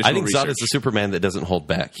do some additional I think research. Zod is a Superman that doesn't hold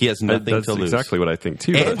back. He has nothing That's to lose. exactly what I think,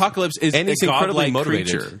 too. And Apocalypse is And he's a incredibly godlike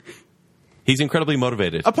motivated. creature. He's incredibly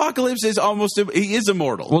motivated. Apocalypse is he is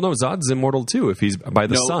immortal. Well, no, Zod's immortal too if he's by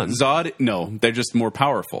the sun. Zod, no, they're just more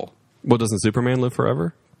powerful. Well, doesn't Superman live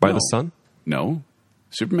forever by the sun? No.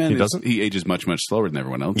 Superman doesn't? He ages much, much slower than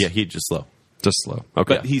everyone else. Yeah, he's just slow. Just slow.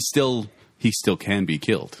 Okay. But he still can be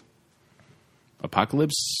killed.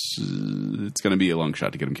 Apocalypse, it's going to be a long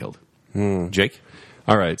shot to get him killed. Jake?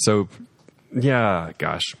 All right. So, yeah,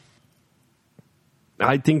 gosh.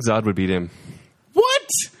 I think Zod would beat him. What?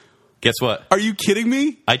 Guess what? Are you kidding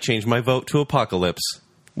me? I changed my vote to Apocalypse.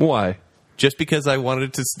 Why? Just because I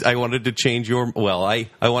wanted to change your... Well, I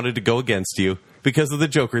wanted to go against you because of the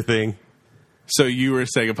Joker thing. So you were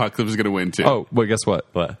saying Apocalypse is going to win, too. Oh, well, guess what?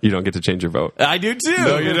 What? You don't get to change your vote. I do, too.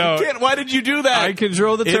 No, you don't. Can't- Why did you do that? I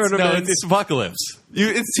control the tournament. It's Apocalypse.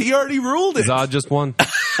 He already ruled it. Zod just won.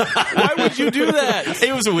 Why would you do that?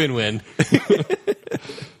 It was a win-win.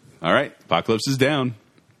 All right. Apocalypse is down.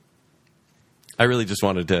 I really just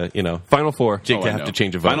wanted to, Final four. Jake Oh, to I have know. to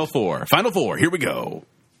change a vote. Final four. Here we go.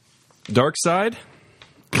 Darkseid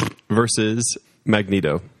versus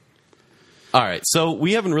Magneto. All right, so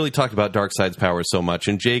we haven't really talked about Darkseid's powers so much,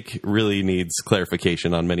 and Jake really needs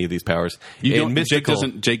clarification on many of these powers. And mystical.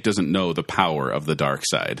 Jake doesn't know the power of the dark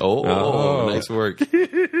side. Oh, nice work.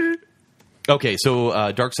 Okay, so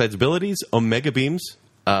Darkseid's abilities: Omega beams,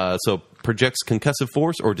 so projects concussive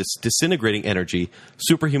force or disintegrating energy,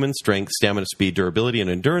 superhuman strength, stamina, speed, durability, and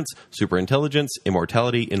endurance, super intelligence,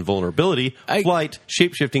 immortality, invulnerability, flight,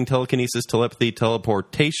 shape-shifting, telekinesis, telepathy,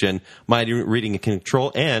 teleportation, mind reading and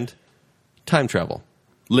control, and time travel.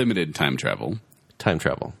 Limited time travel. Time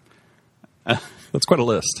travel. That's quite a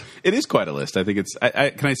list. It is quite a list. I think it's. Can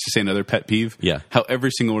I just say another pet peeve? Yeah. How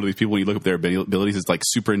every single one of these people, when you look up their abilities, is like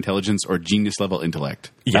super intelligence or genius level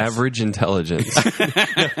intellect. Yes. Average intelligence.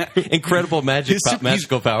 Incredible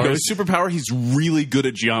magical powers. His superpower, he's really good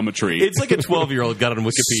at geometry. It's like a 12-year-old got on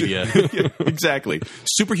Wikipedia. Exactly.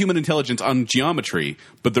 Superhuman intelligence on geometry,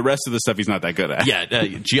 but the rest of the stuff he's not that good at. Yeah,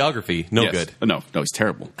 geography, no Yes. good. No, he's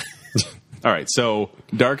terrible. All right, so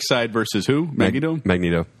Darkseid versus who? Magneto?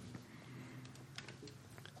 Magneto.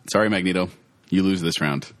 Sorry, Magneto. You lose this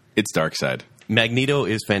round. It's Darkseid. Magneto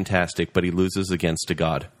is fantastic, but he loses against a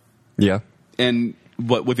god. Yeah. And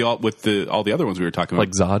what with all the other ones we were talking about,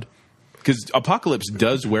 Like Zod. because Apocalypse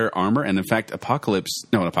does wear armor, and in fact, not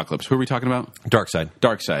Apocalypse. Who are we talking about? Darkseid.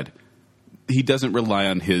 Darkseid. He doesn't rely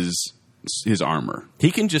on his armor.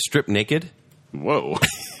 He can just strip naked Whoa.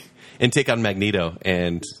 and take on Magneto,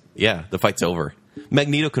 and yeah, the fight's over.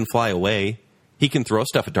 Magneto can fly away. He can throw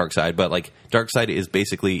stuff at Darkseid, but like Darkseid is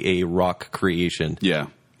basically a rock creation. Yeah,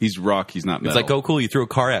 he's rock. He's not metal. It's like, oh, cool, you threw a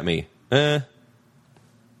car at me. Yeah.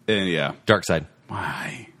 Darkseid.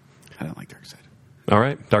 Why? I don't like Darkseid. All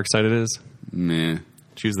right. Darkseid it is. Meh.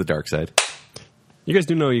 Choose the dark side. You guys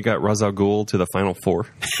do know you got Ra's al Ghul to the final four.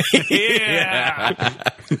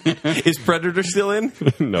 Is Predator still in?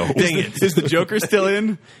 No. Dang it. Is the Joker still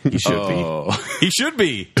in? He should Oh. be. He should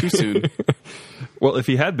be. Too soon. Well, if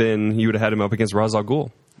he had been, you would have had him up against Ra's al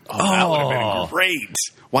Ghul. That would have been great.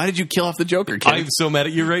 Why did you kill off the Joker, kid? I'm so mad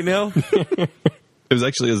at you right now. It was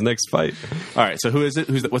actually his next fight. All right, so who is it?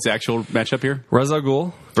 What's the actual matchup here? Ra's al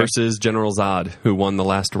Ghul versus General Zod, who won the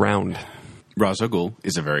last round. Ra's al Ghul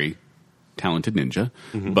is a very talented ninja,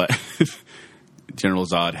 but General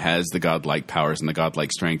Zod has the godlike powers and the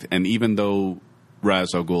godlike strength. And even though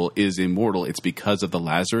Ra's al Ghul is immortal, it's because of the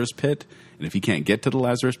Lazarus Pit. And if he can't get to the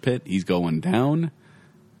Lazarus Pit, he's going down.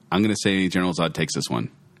 I'm going to say General Zod takes this one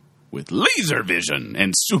with laser vision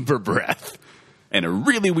and super breath and a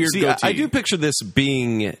really weird See, goatee. I do picture this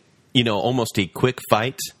being, almost a quick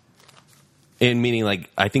fight. And meaning, like,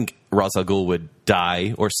 I think Ra's al Ghul would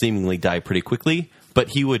die or seemingly die pretty quickly, but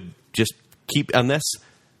he would just keep, unless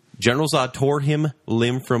General Zod tore him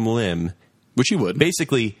limb from limb. Which he would.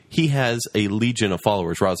 Basically, he has a legion of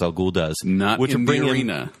followers, Ra's al Ghul does. Not which in would bring the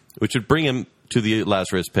arena. Which would bring him to the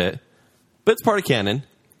Lazarus Pit. But it's part of canon.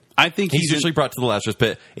 I think He's usually brought to the Lazarus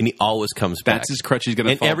Pit, and he always comes back. That's his crutch he's going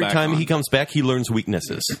to And fall every back time on. he comes back, he learns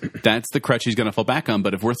weaknesses. That's the crutch he's going to fall back on.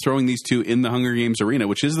 But if we're throwing these two in the Hunger Games arena,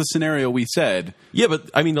 which is the scenario we said, Yeah,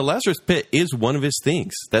 but I mean, the Lazarus Pit is one of his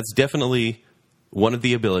things. That's definitely one of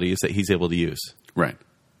the abilities that he's able to use. right?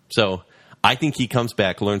 So I think he comes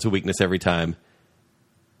back, learns a weakness every time,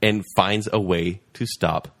 and finds a way to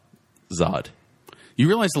stop Zod. You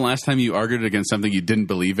realize the last time you argued against something you didn't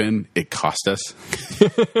believe in, it cost us.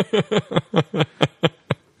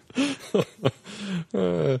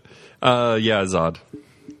 Yeah, Zod.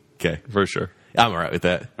 Okay, For sure. I'm all right with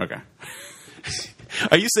that. Okay,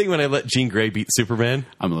 Are you saying when I let Jean Grey beat Superman?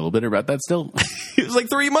 I'm a little bitter about that. Still, It was like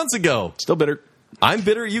 3 months ago. still bitter. I'm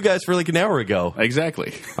bitter at you guys for like an hour ago.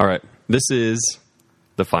 Exactly. All right. This is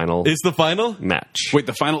the final Is the final? match. Wait,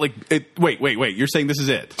 the final, wait. You're saying this is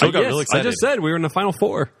it? I got Yes, real I excited. just said we were in the final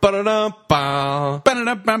four. Ba-da-da-ba.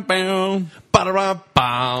 Ba-da-da-bam-bam.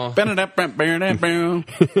 Ba-da-da-ba. Ba-da-da-bam-bam.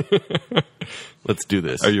 Let's do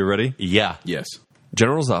this. Are you ready? Yeah. Yes.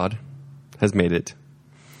 General Zod has made it,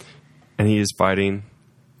 and he is fighting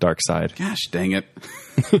Darkseid. Gosh, dang it.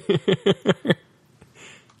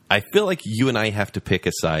 I feel like you and I have to pick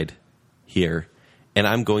a side here, and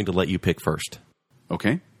I'm going to let you pick first.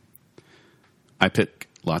 Okay. I pick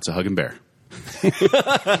lots of Hug and Bear.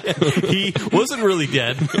 He wasn't really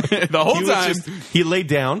dead. The whole He was he laid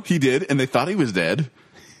down. He did, and they thought he was dead.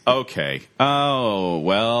 Okay. Oh,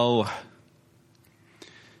 well.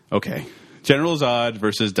 Okay. General Zod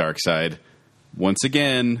versus Darkseid. Once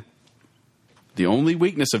again, the only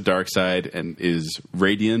weakness of Darkseid and is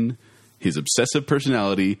Radian, his obsessive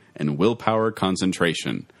personality, and willpower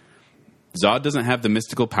concentration. Zod doesn't have the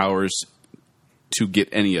mystical powers to get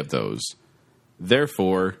any of those.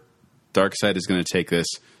 Therefore, Darkseid is going to take this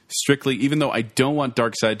strictly, even though I don't want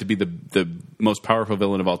Darkseid to be the most powerful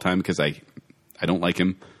villain of all time because I don't like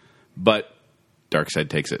him, but Darkseid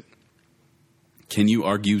takes it. Can you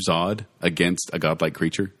argue Zod against a godlike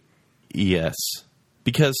creature? Yes.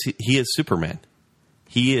 Because he is Superman.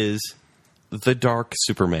 He is the dark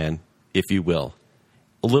Superman, if you will.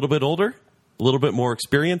 A little bit older, a little bit more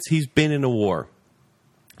experience. He's been in a war.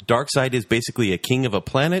 Darkseid is basically a king of a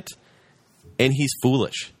planet, and he's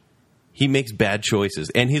foolish. He makes bad choices.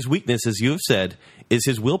 And his weakness, as you have said, is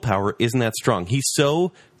his willpower isn't that strong. He's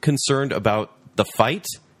so concerned about the fight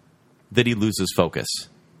that he loses focus.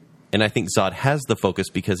 And I think Zod has the focus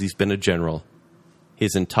because he's been a general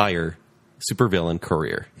his entire supervillain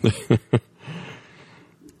career.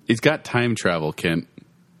 He's got time travel, Kent.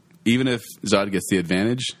 Even if Zod gets the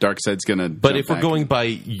advantage, Darkseid's going to. But if we're going by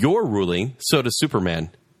your ruling, so does Superman.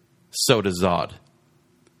 So does Zod.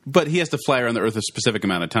 But he has to fly around the Earth a specific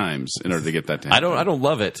amount of times in order to get that to happen. I don't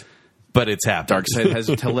love it, but it's happened. Darkseid has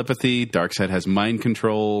telepathy. Darkseid has mind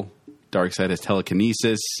control. Darkseid has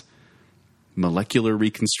telekinesis. Molecular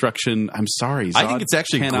reconstruction. I'm sorry, Zod I think it's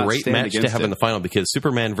actually a cannot great stand match to against have it. in the final because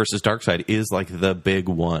Superman versus Darkseid is like the big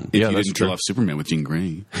one. If Yeah, you that's didn't true. kill off Superman with Jean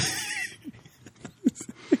Grey.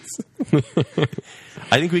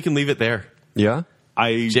 I think we can leave it there. Yeah?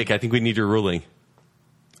 Jake, I think we need your ruling.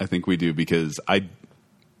 I think we do because I'm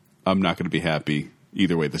not going to be happy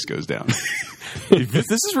either way this goes down. This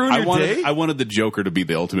has ruined your day? I wanted the Joker to be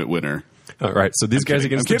the ultimate winner. All right, so these guys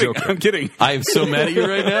against the Joker. I'm kidding. I am so mad at you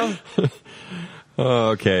right now.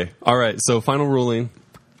 Okay. All right, so final ruling.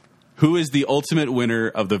 Who is the ultimate winner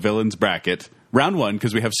of the villains bracket? Round one,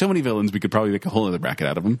 because we have so many villains, we could probably make a whole other bracket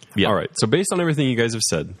out of them. Yeah. All right, so based on everything you guys have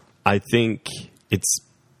said, I think it's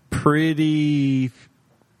pretty...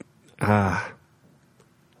 yeah,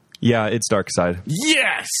 it's Darkseid.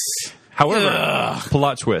 Yes! However,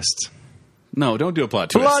 plot twist. No, don't do a plot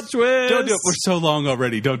twist. Plot twist! Don't do it. We're so long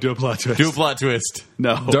already. Don't do a plot twist. Do a plot twist.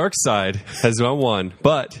 No. Darkseid has now won,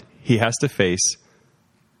 but he has to face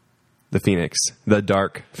the Phoenix, the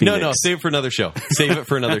Dark Phoenix. No, save it for another show. Save it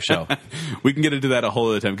for another show. We can get into that a whole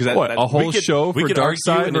other time. Because What, a whole show We for could argue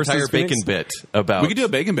Darkseid an versus entire Phoenix? bacon bit about. We could do a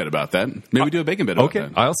bacon bit about that. Maybe do a bacon bit about Okay,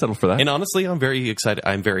 that. I'll settle for that. And honestly, I'm very excited.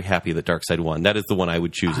 I'm very happy that Darkseid won. That is the one I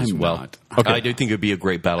would choose as I'm well. not. Okay. I do think it would be a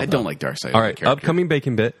great battle. I don't like Darkseid. All as a right, character. upcoming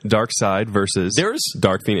bacon bit, Darkseid versus There's-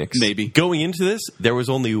 Dark Phoenix. Maybe. Going into this, there was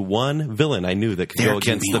only one villain I knew that could There go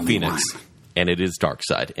can against be the only Phoenix, one. and it is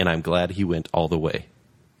Darkseid. And I'm glad he went all the way.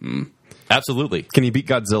 Absolutely. Can he beat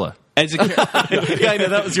Godzilla? As a, Yeah, I know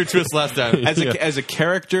that was your twist last time. as a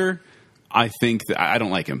character, I think that I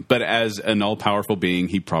don't like him. But as an all-powerful being,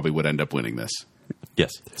 he probably would end up winning this.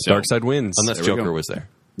 Yes, So- Darkseid wins. unless There we Joker go. was there.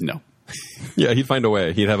 No. Yeah, he'd find a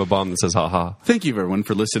way. He'd have a bomb that says "ha ha." Thank you, everyone,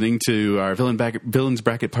 for listening to our Villains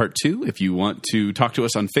Bracket Part 2. If you want to talk to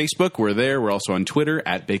us on Facebook, we're there. We're also on Twitter,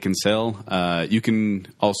 @BaconCell. You can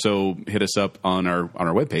also hit us up on our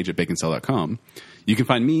webpage at baconcell.com. You can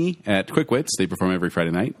find me at QuickWits. They perform every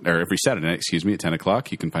Saturday night, at 10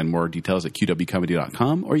 o'clock. You can find more details at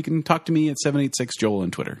qwcomedy.com, or you can talk to me at 786Joel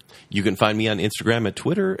on Twitter. You can find me on Instagram at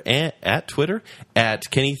Twitter at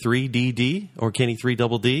Kenny3DD or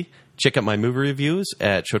Kenny3DD. Check out my movie reviews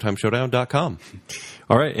at ShowtimeShowdown.com.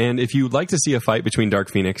 All right, and if you'd like to see a fight between Dark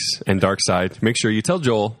Phoenix and Darkseid, make sure you tell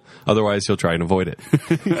Joel. Otherwise, he'll try and avoid it.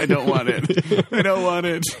 I don't want it. I don't want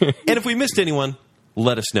it. And if we missed anyone,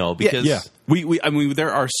 let us know because I mean,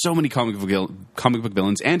 there are so many comic book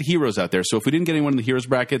villains and heroes out there. So if we didn't get anyone in the heroes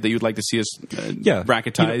bracket that you'd like to see us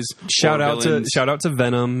bracketize, shout out to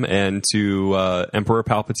Venom and to Emperor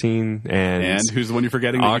Palpatine and who's the one you're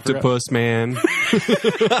forgetting? Octopus Man,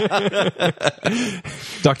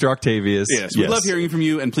 Dr. Octavius. Yes, we love hearing from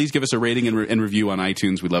you, and please give us a rating and review on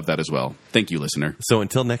iTunes. We love that as well. Thank you, listener. So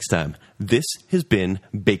until next time, this has been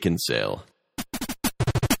Bacon Sale.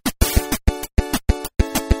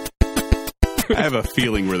 I have a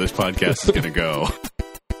feeling where this podcast is going to go.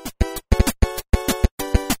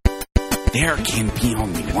 There can be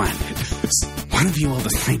only one. One of you will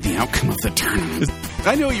decide the outcome of the tournament.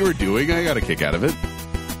 I know what you were doing. I got a kick out of it.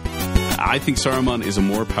 I think Saruman is a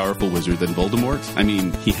more powerful wizard than Voldemort. I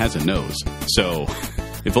mean, he has a nose. So,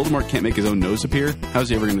 if Voldemort can't make his own nose appear, how's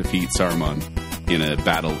he ever going to defeat Saruman in a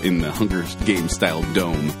battle in the Hunger Games style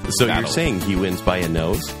dome? So you're saying he wins by a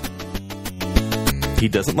nose? He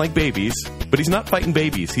doesn't like babies, but he's not fighting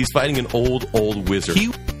babies. He's fighting an old wizard.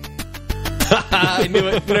 I knew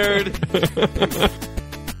it, nerd.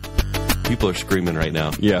 People are screaming right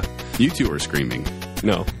now. Yeah. You two are screaming.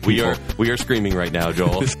 No. We are screaming right now,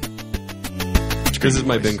 Joel. This is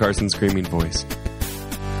my Ben Carson screaming voice.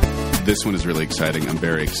 This one is really exciting. I'm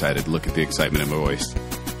very excited. Look at the excitement in my voice.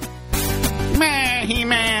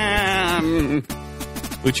 He-Man!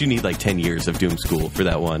 Which you need like 10 years of Doom School for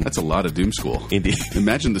that one. That's a lot of Doom School. Indeed.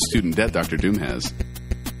 Imagine the student debt Dr. Doom has.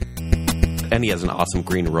 And he has an awesome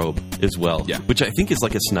green robe as well. Yeah. Which I think is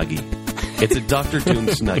like a Snuggie. It's a Dr. Doom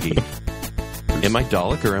Snuggie. Am I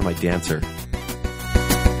Dalek or am I Dancer?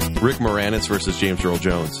 Rick Moranis versus James Earl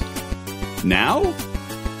Jones. Now?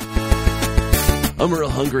 I'm real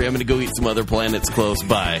hungry. I'm going to go eat some other planets close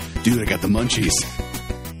by. Dude, I got the munchies.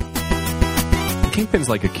 Kingpin's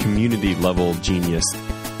like a community level genius.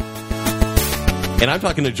 And I'm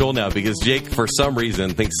talking to Joel now because Jake, for some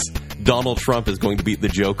reason, thinks Donald Trump is going to beat the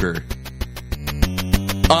Joker.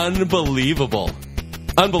 Unbelievable.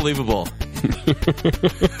 Unbelievable. I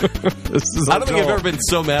don't think I've ever been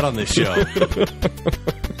so mad on this show.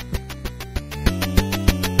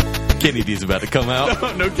 Kenny D's about to come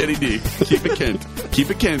out. No Kenny D. Keep it Kent. Keep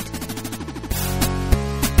it Kent.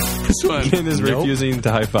 This one. Ken is refusing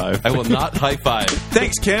to high five. I will not high five.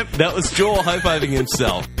 Thanks, Kent. That was Joel high fiving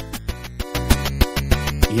himself.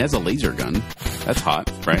 He has a laser gun. That's hot,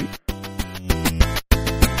 right?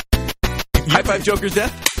 High five Joker's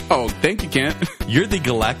death. Oh, thank you, Kent. You're the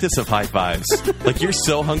Galactus of high fives. Like, you're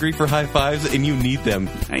so hungry for high fives, and you need them.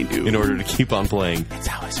 I do. In order to keep on playing. That's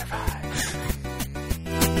how I survive.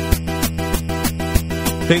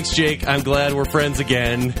 Thanks, Jake. I'm glad we're friends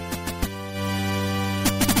again.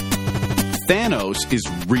 Thanos is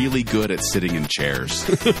really good at sitting in chairs.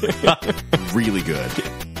 Really good.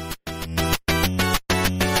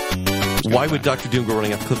 Why would Dr. Doom go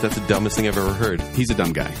running off a cliff? That's the dumbest thing I've ever heard. He's a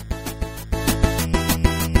dumb guy.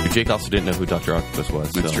 Jake also didn't know who Dr. Octopus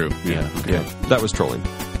was. That's true. Yeah. Okay. Yeah, that was trolling.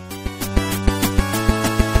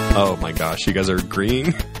 Oh my gosh, you guys are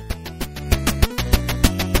agreeing?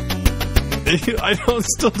 I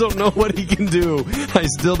still don't know what he can do. I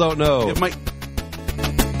still don't know. It might...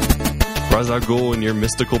 Ra's al Ghul and your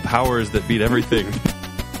mystical powers that beat everything.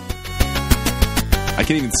 I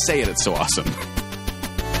can't even say it. It's so awesome.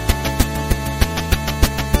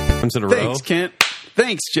 Once in a row. Thanks, Kent.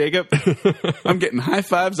 Thanks, Jacob. I'm getting high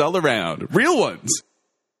fives all around. Real ones.